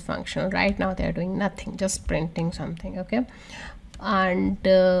buttons functional. Right now they are doing nothing, just printing something. Okay, and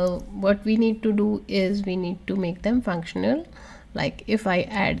what we need to do is we need to make them functional. Like if I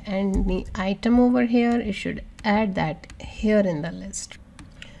add any item over here, it should add that here in the list.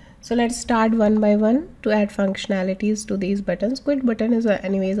 So let's start one by one to add functionalities to these buttons. Quit button is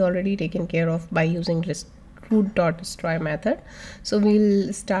anyways already taken care of by using root.destroy method. So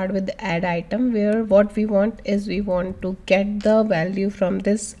we'll start with the add item, where what we want is we want to get the value from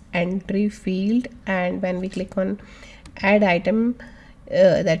this entry field, and when we click on add item,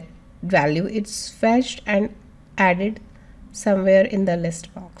 that value it's fetched and added somewhere in the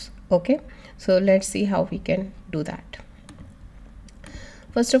list box. Okay, so let's see how we can do that.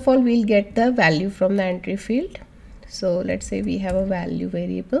 First of all, we'll get the value from the entry field. So let's say we have a value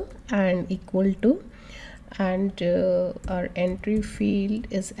variable and equal to, and our entry field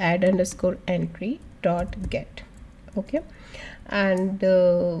is add_entry dot get. Okay, and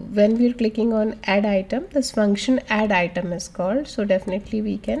when we're clicking on add item, this function add item is called, so definitely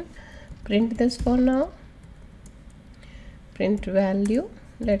we can print this for now. Print value.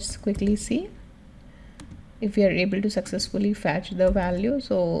 Let's quickly see if we are able to successfully fetch the value.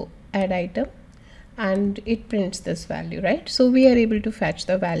 So add item, and it prints this value, right? So we are able to fetch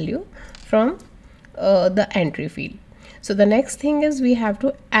the value from the entry field. So the next thing is we have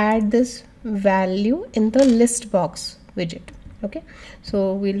to add this value in the list box widget. Okay,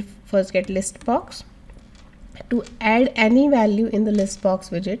 so we'll first get list box. To add any value in the list box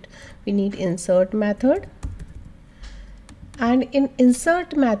widget, we need insert method, and in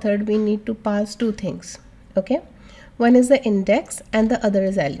insert method we need to pass two things. Okay, one is the index and the other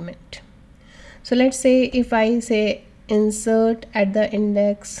is element. So let's say if I say insert at the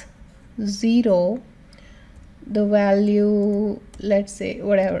index 0, the value, let's say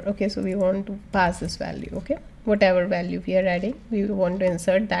whatever. Okay, so we want to pass this value. Okay, whatever value we are adding, we want to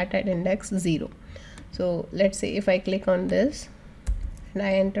insert that at index 0. So let's say if I click on this and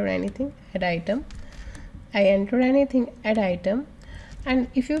I enter anything, add item, I enter anything, add item, and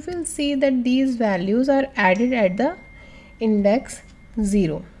if you will see that these values are added at the index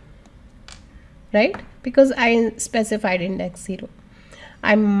 0, right? Because I specified index 0.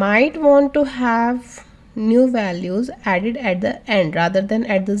 I might want to have new values added at the end rather than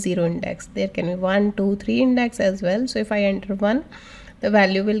at the 0 index. There can be 1, 2, 3 index as well. So if I enter 1, the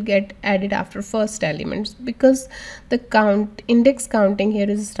value will get added after first elements, because the index counting here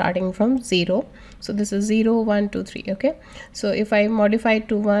is starting from 0. So this is 0, 1, 2, 3. Okay, so if I modify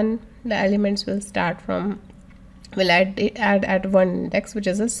to 1, the elements will start from, will add at 1 index, which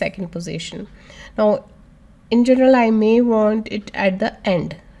is the second position. Now in general I may want it at the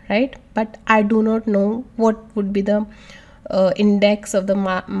end, right? But I do not know what would be the index of the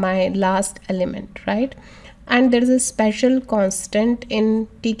my last element, right? And there is a special constant in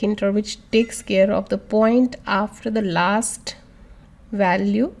Tkinter which takes care of the point after the last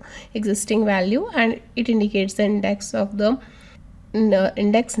value, existing value, and it indicates the index of the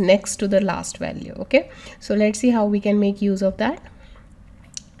index next to the last value. Okay, so let's see how we can make use of that.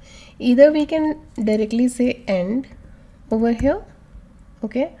 Either we can directly say end over here.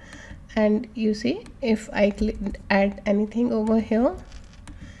 Okay, and you see if I add anything over here,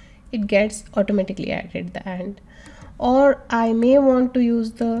 it gets automatically added the end. Or I may want to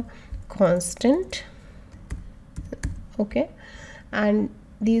use the constant. Okay, and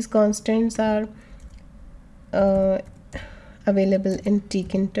these constants are available in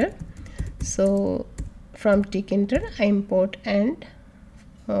Tkinter. So from Tkinter I import end.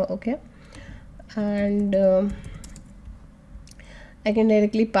 Okay, and I can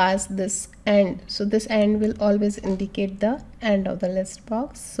directly pass this end. So this end will always indicate the end of the list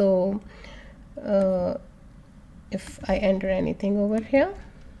box. So if I enter anything over here,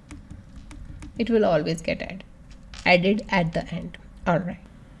 it will always get added at the end. All right,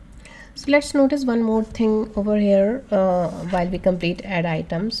 So let's notice one more thing over here while we complete add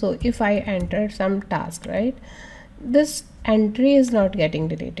item. So if I enter some task, right, this entry is not getting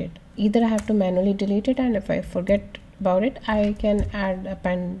deleted. Either I have to manually delete it, and if I forget about it, I can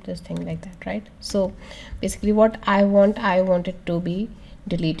append this thing like that, right? So basically what I want it to be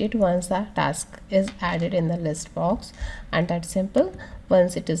deleted once the task is added in the list box, and that's simple.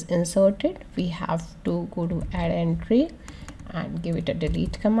 Once it is inserted, we have to go to add entry and give it a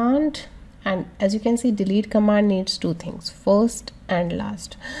delete command. And as you can see, delete command needs two things, first and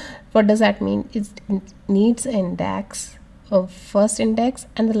last. What does that mean? It needs index of first index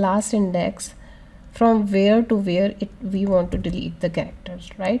and the last index from where to where we want to delete the characters,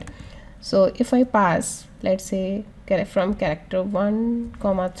 right? So if I pass, let's say from character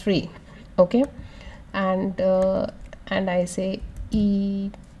 1, 3, okay, and I say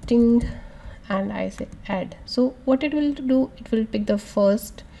eating, and I say add. So what it will do, it will pick the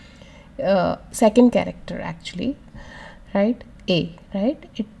first second character actually, right? A, right?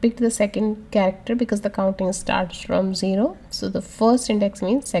 It picked the second character because the counting starts from 0. So the first index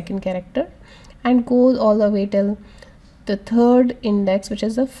means second character, and goes all the way till the third index, which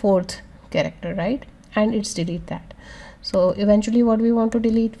is the fourth character, right? And it's delete that. So eventually what we want to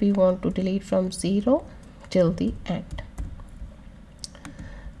delete, we want to delete from 0 till the end.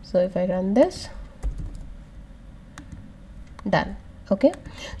 So if I run this, done. Okay,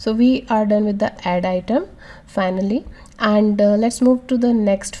 so we are done with the add item finally, and let's move to the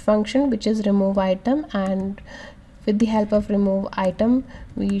next function, which is remove item. And with the help of remove item,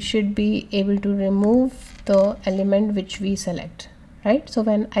 we should be able to remove the element which we select, right? So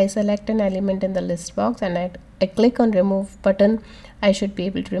when I select an element in the list box and I click on remove button, I should be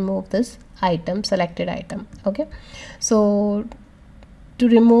able to remove this item, selected item. Okay, so to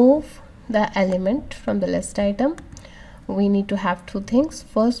remove the element from the list item, we need to have two things.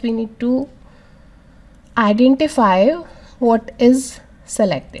 First, we need to identify what is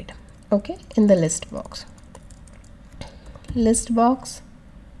selected, okay, in the list box. List box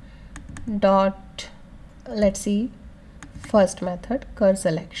dot, let's see, first method cur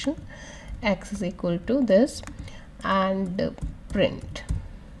selection, x is equal to this, and print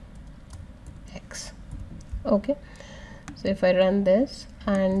x. Okay, so if I run this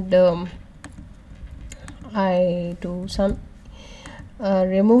and I do some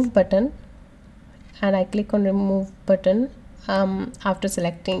remove button, and I click on remove button, after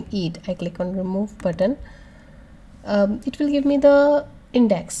selecting eat, I click on remove button, it will give me the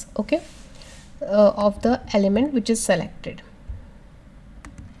index, okay, of the element which is selected.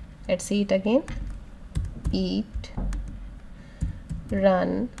 Let's see it again, eat,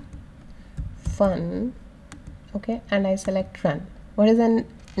 run, fun, okay, and I select run. What is an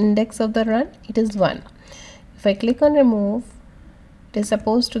index of the run? It is 1. If I click on remove, it is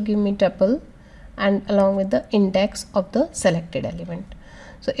supposed to give me tuple and along with the index of the selected element.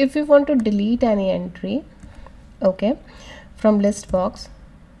 So if we want to delete any entry, okay, from list box,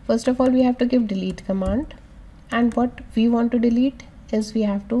 first of all we have to give delete command, and what we want to delete is we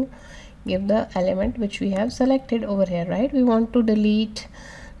have to give the element which we have selected over here, right? We want to delete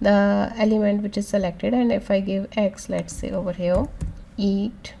the element which is selected, and if I give x, let's say over here,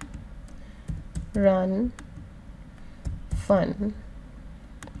 eat, run, fun,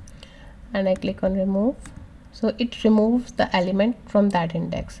 and I click on remove, so it removes the element from that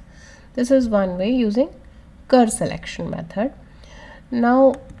index. This is one way using cur selection method.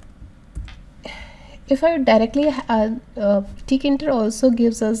 Now if I directly Tkinter also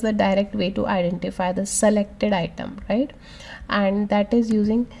gives us the direct way to identify the selected item, right? And that is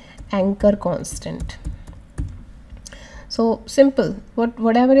using anchor constant. So simple,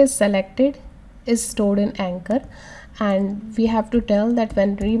 whatever is selected is stored in anchor, and we have to tell that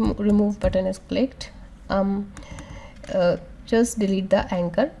when remove button is clicked, just delete the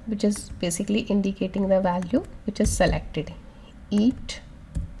anchor, which is basically indicating the value which is selected, eat,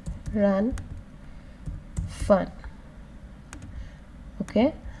 run, fun,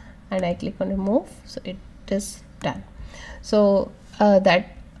 okay, and I click on remove, so it is done. So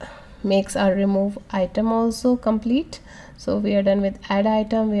that makes our remove item also complete. So we are done with add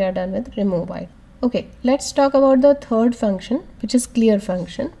item, we are done with remove item. Okay, let's talk about the third function, which is clear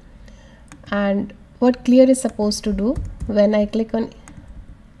function. And what clear is supposed to do, when I click on,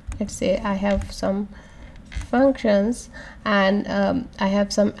 let's say I have some functions and I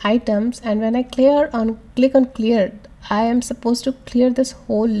have some items, and when I click on clear, I am supposed to clear this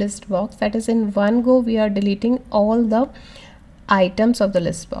whole list box. That is, in one go we are deleting all the items of the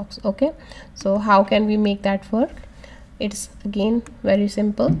list box. Okay, so how can we make that work? It's again very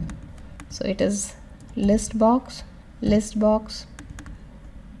simple. So it is list box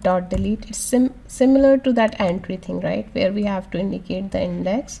dot delete. It's similar to that entry thing, right, where we have to indicate the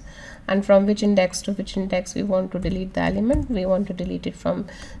index and from which index to which index we want to delete the element. We want to delete it from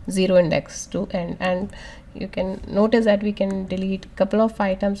 0 index to end, and you can notice that we can delete a couple of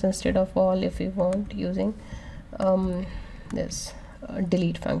items instead of all if we want, using this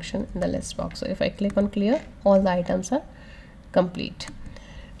delete function in the list box. So if I click on clear, all the items are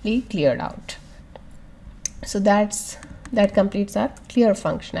completely cleared out. So that completes our clear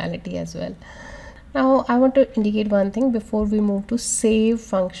functionality as well. Now I want to indicate one thing before we move to save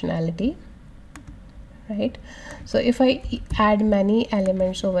functionality, right? So if I add many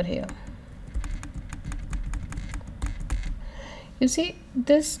elements over here, you see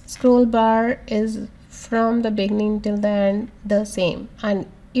this scroll bar is from the beginning till the end the same, and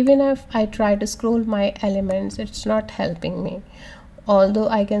even if I try to scroll my elements, it's not helping me, although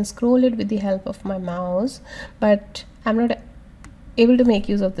I can scroll it with the help of my mouse, but I'm not able to make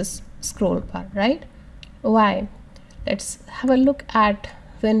use of this scroll bar, right? Why? Let's have a look at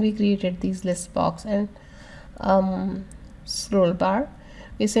when we created these list box and scroll bar.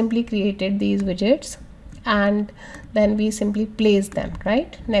 We simply created these widgets and then we simply placed them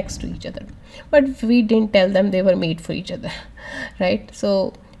right next to each other, but we didn't tell them they were made for each other, right?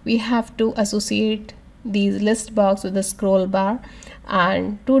 So we have to associate these list box with the scroll bar,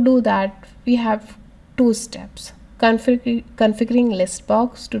 and to do that we have two steps: configuring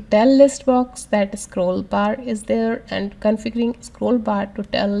Listbox to tell Listbox that scroll bar is there, and configuring scroll bar to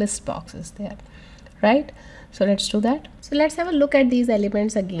tell Listbox is there, right? So let's do that. So let's have a look at these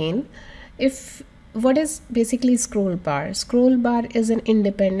elements again. What is basically scroll bar? Scroll bar is an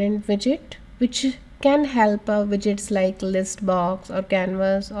independent widget which can help widgets like Listbox or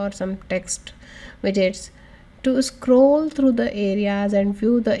Canvas or some text widgets to scroll through the areas and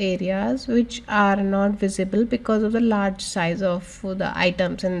view the areas which are not visible because of the large size of the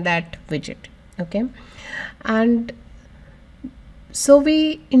items in that widget. Okay, and so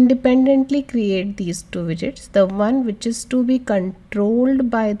we independently create these two widgets, the one which is to be controlled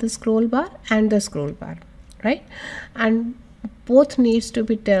by the scroll bar and the scroll bar, right? And both needs to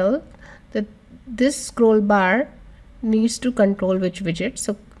be tell that this scroll bar needs to control which widget.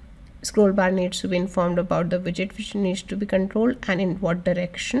 So scroll bar needs to be informed about the widget which needs to be controlled and in what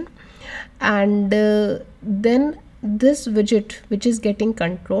direction, and then this widget which is getting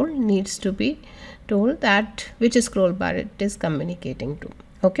controlled needs to be told that which scroll bar it is communicating to,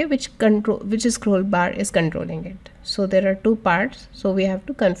 okay, which scroll bar is controlling it. So there are two parts, so we have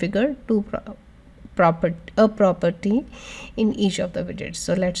to configure two property in each of the widgets.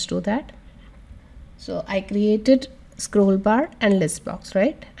 So let's do that. So I created scroll bar and list box,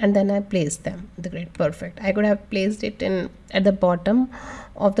 right, and then I placed them in the grid. Perfect. I could have placed it in at the bottom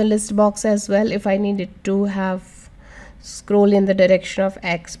of the list box as well if I needed to have scroll in the direction of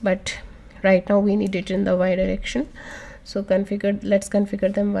X, but right now we need it in the Y direction. So let's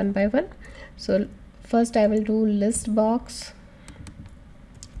configure them one by one. So first I will do listbox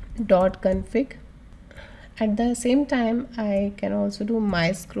dot config. At the same time I can also do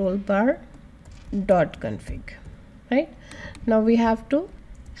my scroll bar dot config. Right now we have to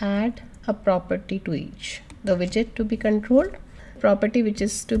add a property to each. The widget to be controlled, property which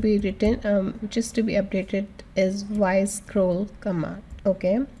is to be written which is to be updated is y scroll command.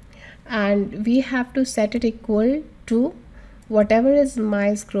 Okay, and we have to set it equal to whatever is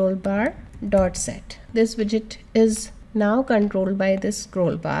my scroll bar dot set. This widget is now controlled by this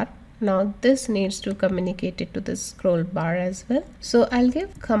scroll bar. Now this needs to communicate it to this scroll bar as well. So I'll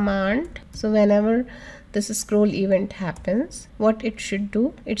give command. So whenever this scroll event happens, what it should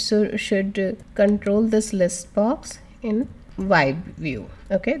do, it should control this list box in Y view.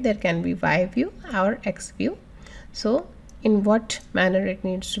 Okay, there can be Y view or X view. So in what manner it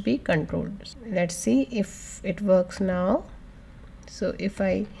needs to be controlled. Let's see if it works now. So if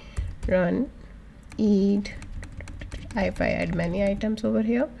I run if I add many items over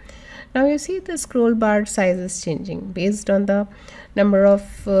here, now you see the scroll bar size is changing based on the number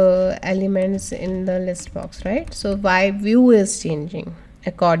of elements in the list box, right? So Y view is changing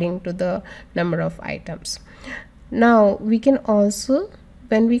according to the number of items. Now we can also,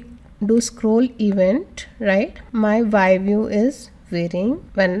 when we do scroll event, right, my Y view is varying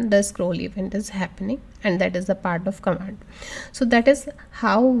when the scroll event is happening, and that is the part of command. So that is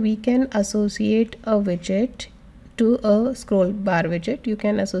how we can associate a widget to a scroll bar widget. You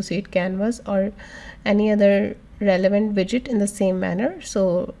can associate Canvas or any other relevant widget in the same manner.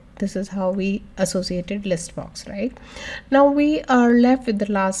 So this is how we associated list box, right? Now we are left with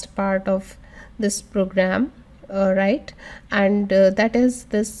the last part of this program, right, and that is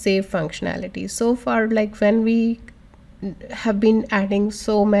the save functionality. So far, like when we have been adding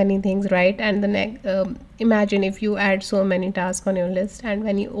so many things, right? And the next, imagine if you add so many tasks on your list, and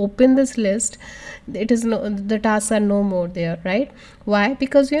when you open this list, the tasks are no more there, right? Why?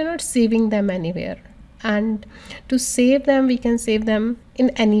 Because you're not saving them anywhere. And to save them, we can save them in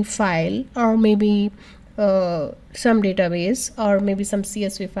any file, or maybe some database, or maybe some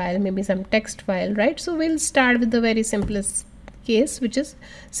CSV file, maybe some text file, right? So we'll start with the very simplest case, which is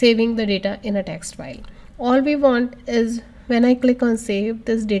saving the data in a text file. All we want is when I click on save,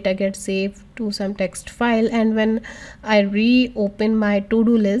 this data gets saved to some text file, and when I reopen my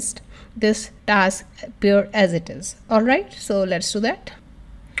to-do list, this task appear as it is. All right, so let's do that.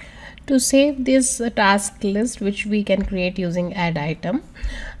 To save this task list, which we can create using add item,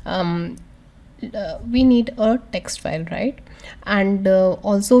 we need a text file, right? And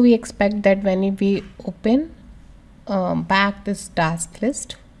also we expect that when we open back this task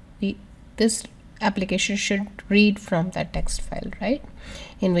list, this application should read from that text file, right,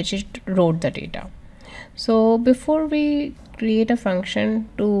 in which it wrote the data. So before we create a function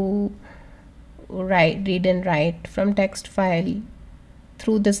to read and write from text file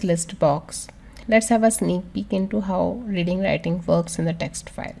through this list box, let's have a sneak peek into how reading writing works in the text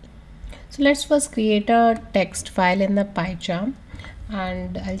file. So let's first create a text file in the PyCharm,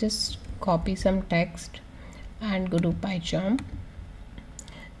 and I'll just copy some text and go to PyCharm.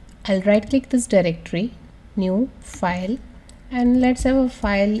 I'll right click this directory, new file, and let's have a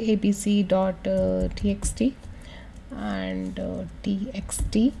file abc.txt and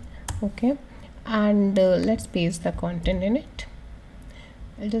txt. Okay, and let's paste the content in it.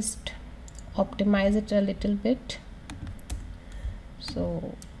 I'll just optimize it a little bit.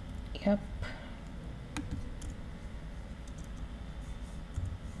 So yep,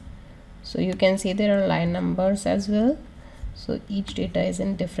 so you can see there are line numbers as well, so each data is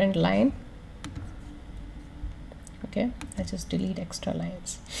in different line. Okay, I just delete extra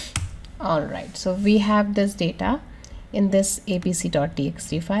lines. All right, so we have this data in this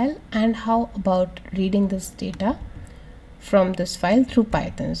abc.txt file, and how about reading this data from this file through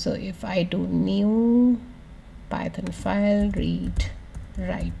Python? So if I do new Python file read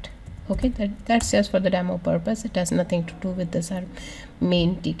write, okay, that's just for the demo purpose. It has nothing to do with this our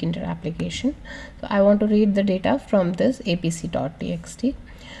main Tkinter application. So I want to read the data from this abc.txt.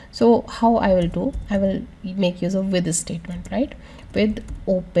 So how I will do, I will make use of with statement, right? With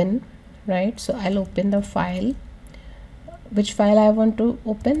open, right? So I'll open the file. Which file I want to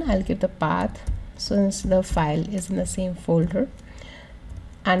open, I'll give the path since the file is in the same folder,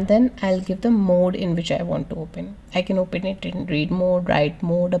 and then I'll give the mode in which I want to open. I can open it in read mode, write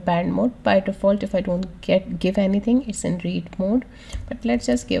mode, append mode. By default, if I don't give anything, it's in read mode, but let's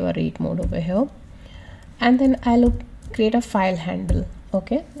just give a read mode over here. And then I'll create a file handle.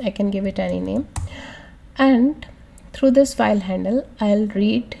 Okay, I can give it any name, and through this file handle I'll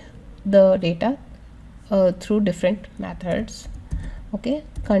read the data through different methods. Okay,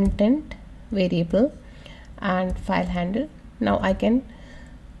 content, variable, and file handle. Now I can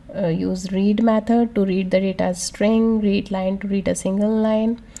use read method to read the data as string, read line to read a single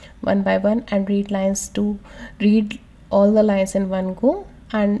line one by one, and read lines to read all the lines in one go,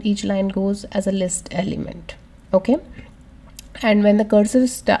 and each line goes as a list element. Okay, and when the cursor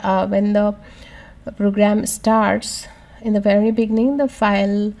when the program starts, in the very beginning the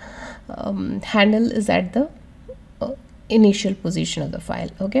file handle is at the initial position of the file.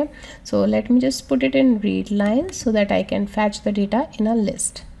 Okay, so let me just put it in read lines so that I can fetch the data in a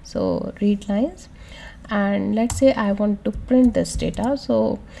list. So read lines, and let's say I want to print this data.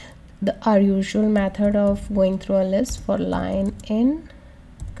 So our usual method of going through a list for line in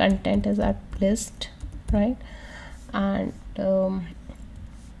content is our list, right? And for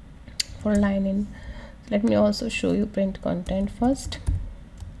line in, let me also show you print content first.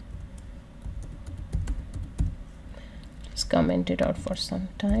 Just comment it out for some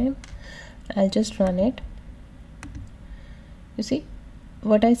time. I'll just run it. You see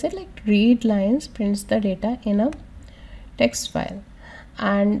what I said, like read lines prints the data in a text file,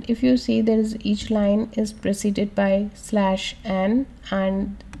 and if you see, there is each line is preceded by /n,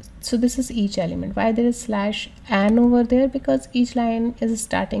 and so this is each element. Why there is /n over there? Because each line is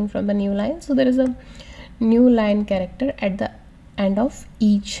starting from the new line, so there is a new line character at the end of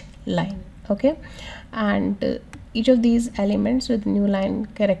each line. Okay, and each of these elements with new line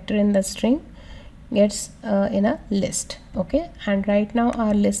character in the string gets in a list. Okay, and right now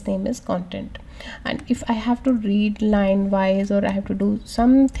our list name is content, and if I have to read line wise, or I have to do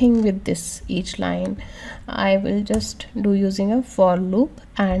something with this each line, I will just do using a for loop.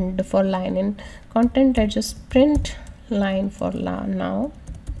 And for line in content, I just print line for now.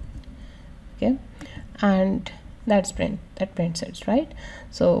 Okay, and that prints it, right?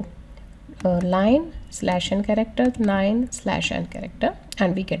 So line /n character, 9/n character,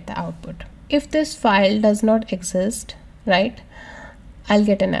 and we get the output. If this file does not exist, right, I'll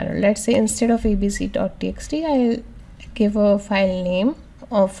get an error. Let's say instead of abc.txt, I'll give a file name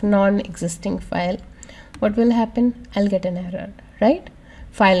of non-existing file. What will happen? I'll get an error, right?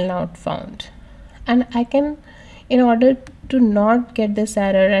 File not found. And I can, in order to not get this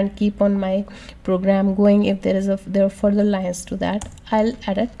error and keep on my program going, if there are further lines to that, I'll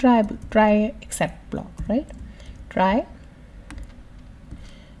add a try except block, right? Try,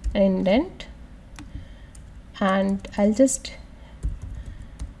 indent, and I'll just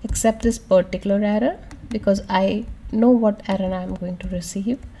accept this particular error because I know what error I'm going to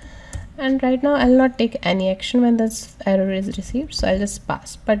receive. And right now I'll not take any action when this error is received, so I'll just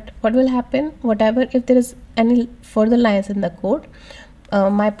pass. But what will happen, if there is any further lines in the code,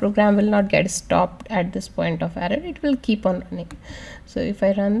 my program will not get stopped at this point of error. It will keep on running. So if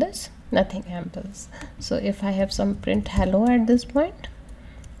I run this, nothing happens. So if I have some print hello at this point,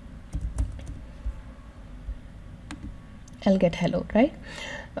 I'll get hello, right?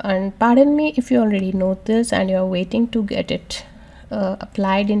 And pardon me if you already know this and you're waiting to get it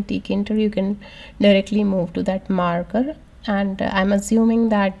applied in Tkinter, you can directly move to that marker. And I'm assuming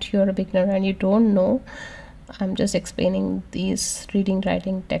that you're a beginner and you don't know. I'm just explaining these reading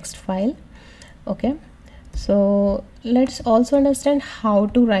writing text file. Okay, so let's also understand how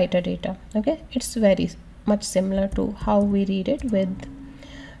to write a data. Okay, it's very much similar to how we read it with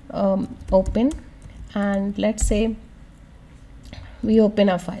open. And let's say we open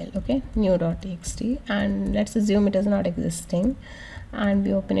a file, okay, new.txt, and let's assume it is not existing, and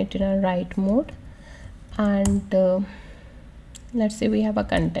we open it in a write mode. And let's say we have a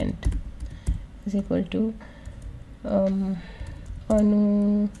content is equal to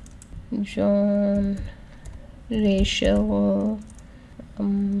Anu, John, Rachel,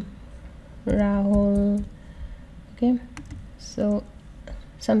 Rahul. Okay, so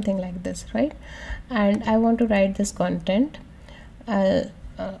something like this, right? And I want to write this content. I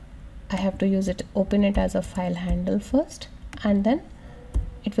have to open it as a file handle first, and then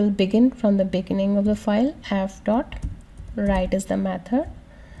it will begin from the beginning of the file. f.write is the method.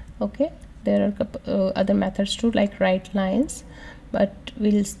 Okay, there are a couple other methods too, like write lines, but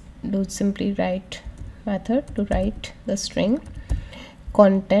we'll do simply write method to write the string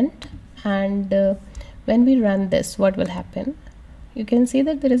content. And when we run this, what will happen? You can see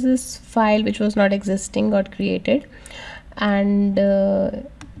that there is this file which was not existing got created, and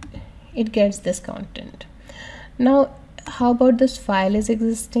it gets this content. Now how about this file is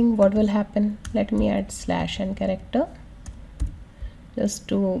existing? What will happen? Let me add /n character just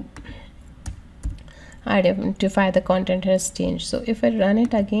to identify the content has changed. So if I run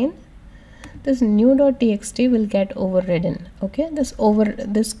it again, this new.txt will get overridden. Okay,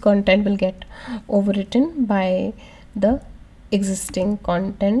 this content will get overwritten by the existing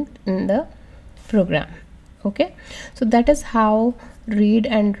content in the program. Okay, so that is how read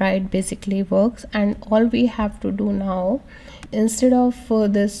and write basically works. And all we have to do now, instead of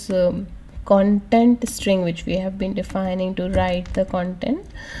this content string which we have been defining to write the content,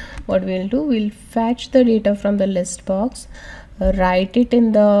 what we'll do, we'll fetch the data from the list box, write it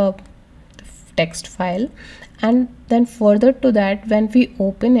in the text file, and then further to that, when we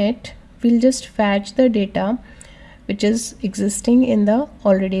open it, we'll just fetch the data which is existing in the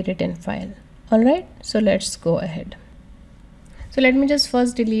already written file. Alright, so let's go ahead. So let me just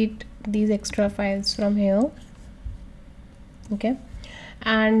first delete these extra files from here. Okay,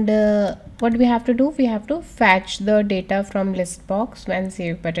 and what we have to do, we have to fetch the data from list box when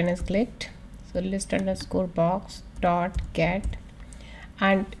save button is clicked. So list_box dot get,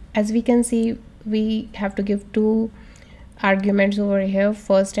 and as we can see, we have to give two arguments over here,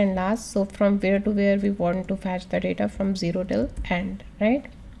 first and last. So from where to where we want to fetch the data, from 0 till end, right?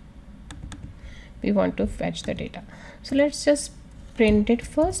 We want to fetch the data. So let's just print it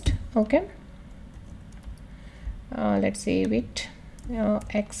first. Okay, let's save it,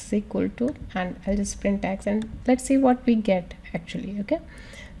 x is equal to, and I'll just print x, and let's see what we get actually. Okay,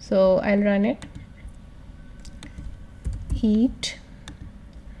 so I'll run it, eat,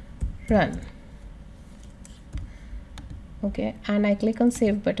 run. Okay, and I click on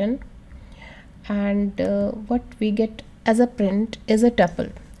save button, and what we get as a print is a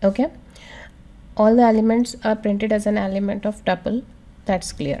tuple. Okay, all the elements are printed as an element of tuple.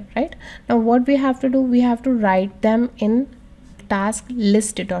 That's clear, right? Now what we have to do, we have to write them in task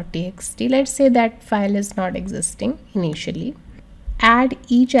list.txt. Let's say that file is not existing initially. Add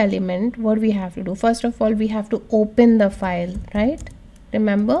each element. What we have to do, first of all, we have to open the file, right?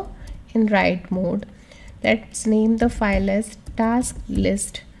 Remember, in write mode. Let's name the file as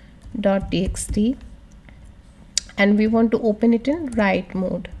tasklist.txt, and we want to open it in write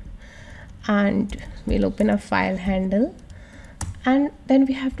mode, and we'll open a file handle, and then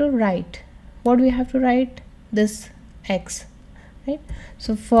we have to write what we have to write, this x, right?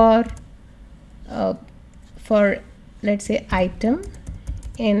 So for let's say item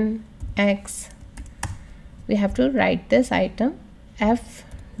in x, we have to write this item, f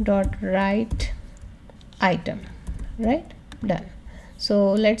dot write item, right? Done.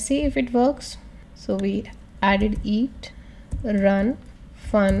 So let's see if it works. So we added eat, run,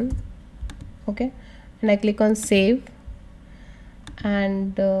 fun, okay, and I click on save,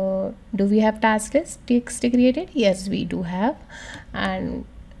 and do we have task list txt created? Yes, we do have. And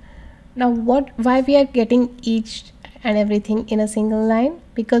now why we are getting each and everything in a single line?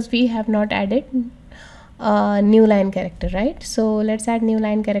 Because we have not added new line character, right? So let's add new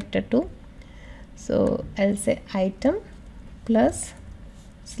line character too. So I'll say item plus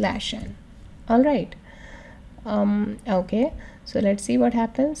 /n. All right. Okay, so let's see what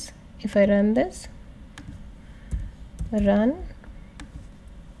happens if I run this. Run,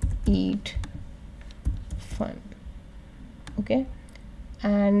 eat, fun, okay,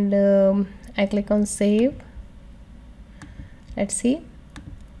 and I click on save. Let's see.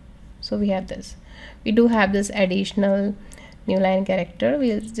 So we have this. We do have this additional new line character.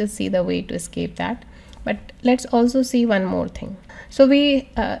 We'll just see the way to escape that, but let's also see one more thing. So we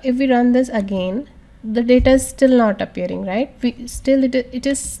if we run this again, the data is still not appearing, right? We still it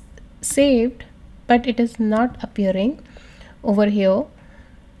is saved, but it is not appearing over here.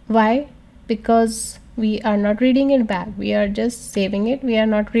 Why? Because we are not reading it back. We are just saving it, we are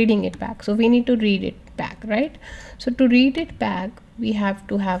not reading it back. So we need to read it back, right? So to read it back, we have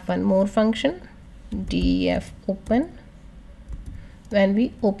to have one more function, def open, when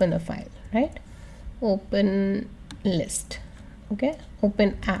we open a file, right? Open list, okay,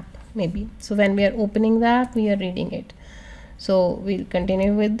 open app maybe. So when we are opening the app, we are reading it. So we'll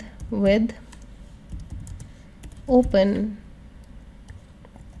continue with open.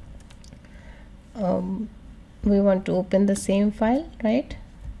 We want to open the same file, right?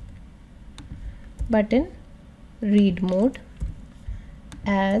 But in read mode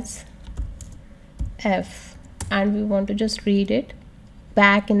as f, and we want to just read it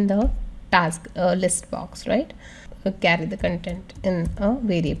back in the task list box, right? Carry the content in a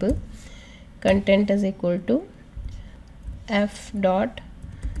variable. Content is equal to f dot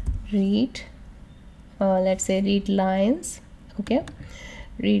read, let's say read lines, okay,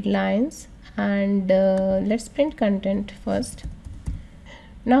 read lines, and let's print content first.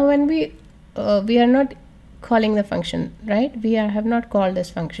 Now when we are not calling the function, right? We have not called this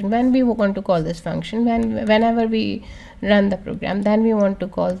function. When we want to call this function, whenever we run the program, then we want to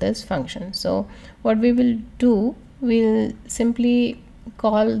call this function. So what we will do, we'll simply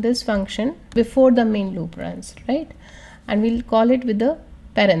call this function before the main loop runs, right? And we'll call it with the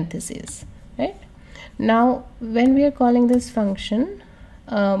parentheses, right? Now when we are calling this function,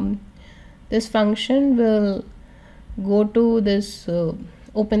 this function will go to this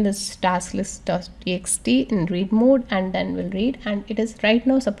open this tasklist.txt in read mode, and then we'll read, and it is right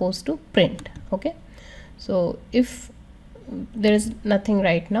now supposed to print, okay? So if there is nothing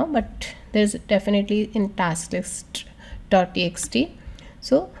right now, but there is definitely in tasklist.txt,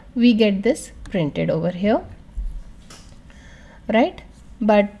 so we get this printed over here, right?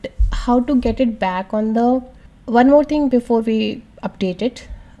 But how to get it back on the, one more thing before we update it.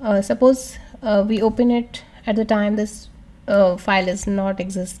 Suppose we open it at the time this file is not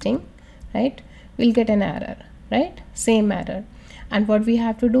existing, right? We'll get an error, right? Same error. And what we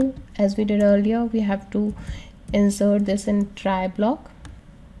have to do, as we did earlier, we have to insert this in try block,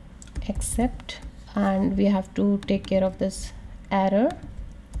 except, and we have to take care of this error.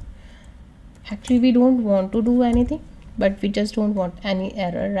 Actually we don't want to do anything, but we just don't want any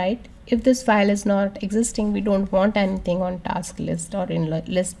error, right? If this file is not existing, we don't want anything on task list or in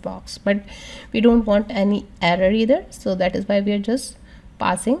list box, but we don't want any error either. So that is why we are just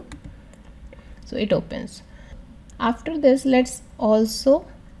passing. So it opens. After this, let's also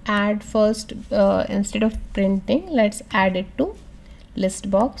add first, instead of printing, let's add it to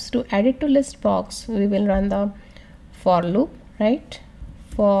list box. To add it to list box, we will run the for loop, right?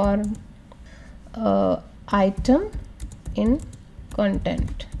 For item in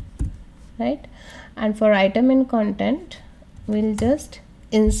content, right? And for item in content, we'll just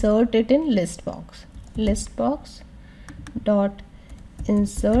insert it in list box. Listbox dot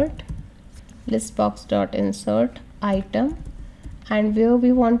insert, listbox dot insert item, and where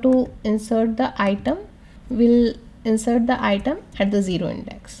we want to insert the item, we'll insert the item at the 0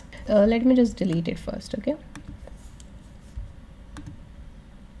 index. Let me just delete it first. Okay,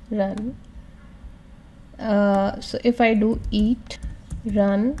 run. So if I do eat,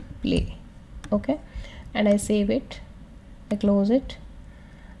 run, play, okay, and I save it, I close it,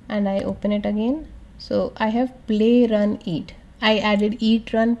 and I open it again. So I have play, run, eat. I added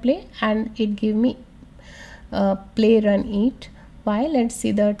eat, run, play, and it gave me play, run, eat. Why? Let's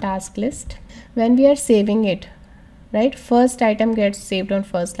see the task list. When we are saving it, right, first item gets saved on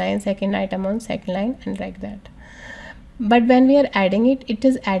first line, second item on second line, and like that. But when we are adding it, it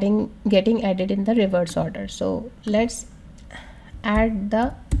is getting added in the reverse order. So let's add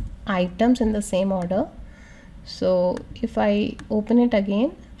the items in the same order. So if I open it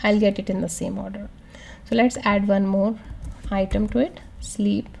again, I'll get it in the same order. So let's add one more item to it,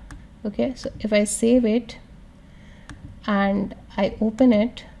 sleep. Okay, so if I save it and I open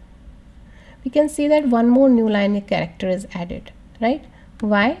it, we can see that one more new line character is added, right?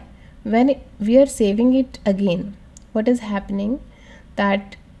 Why? When we are saving it again, what is happening,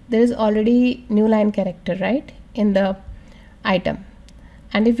 that there is already new line character, right, in the item,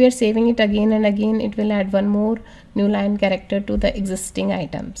 and if we are saving it again and again, it will add one more new line character to the existing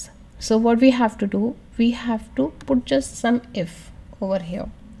items. So what we have to do, we have to put just some if over here,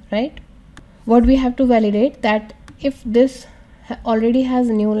 right? What we have to validate, that if this already has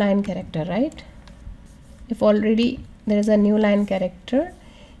a new line character, right, if already there is a new line character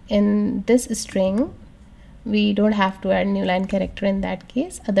in this string, we don't have to add new line character in that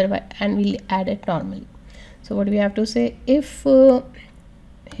case, otherwise, and we'll add it normally. So what we have to say, if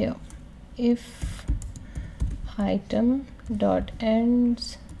here, if item dot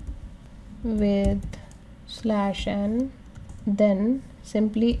ends with /n, then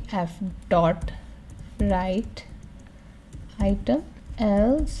simply f dot write item,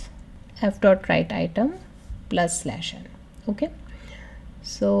 else f dot write item plus /n. Okay,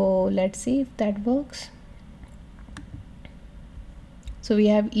 so let's see if that works. So we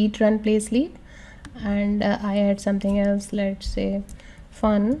have eat, run, play, sleep, and I add something else, let's say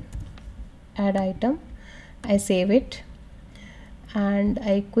fun, add item, I save it and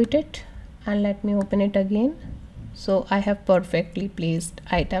I quit it, and let me open it again. So I have perfectly placed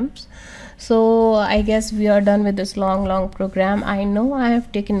items. So I guess we are done with this long program. I know I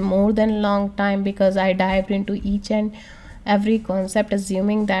have taken more than a long time because I dived into each and every concept,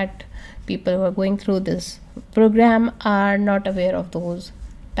 assuming that people who are going through this program are not aware of those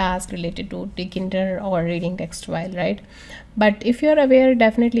tasks related to Tkinter or reading text file, right? But if you're aware,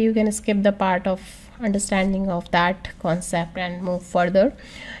 definitely you can skip the part of understanding of that concept and move further.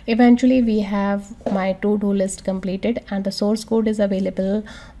 Eventually we have my to-do list completed, and the source code is available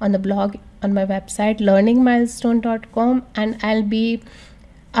on the blog on my website learningmilestone.com, and I'll be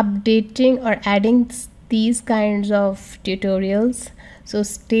updating or adding these kinds of tutorials. So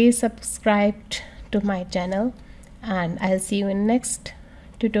stay subscribed to my channel, and I'll see you in next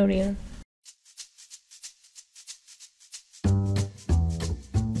tutorial.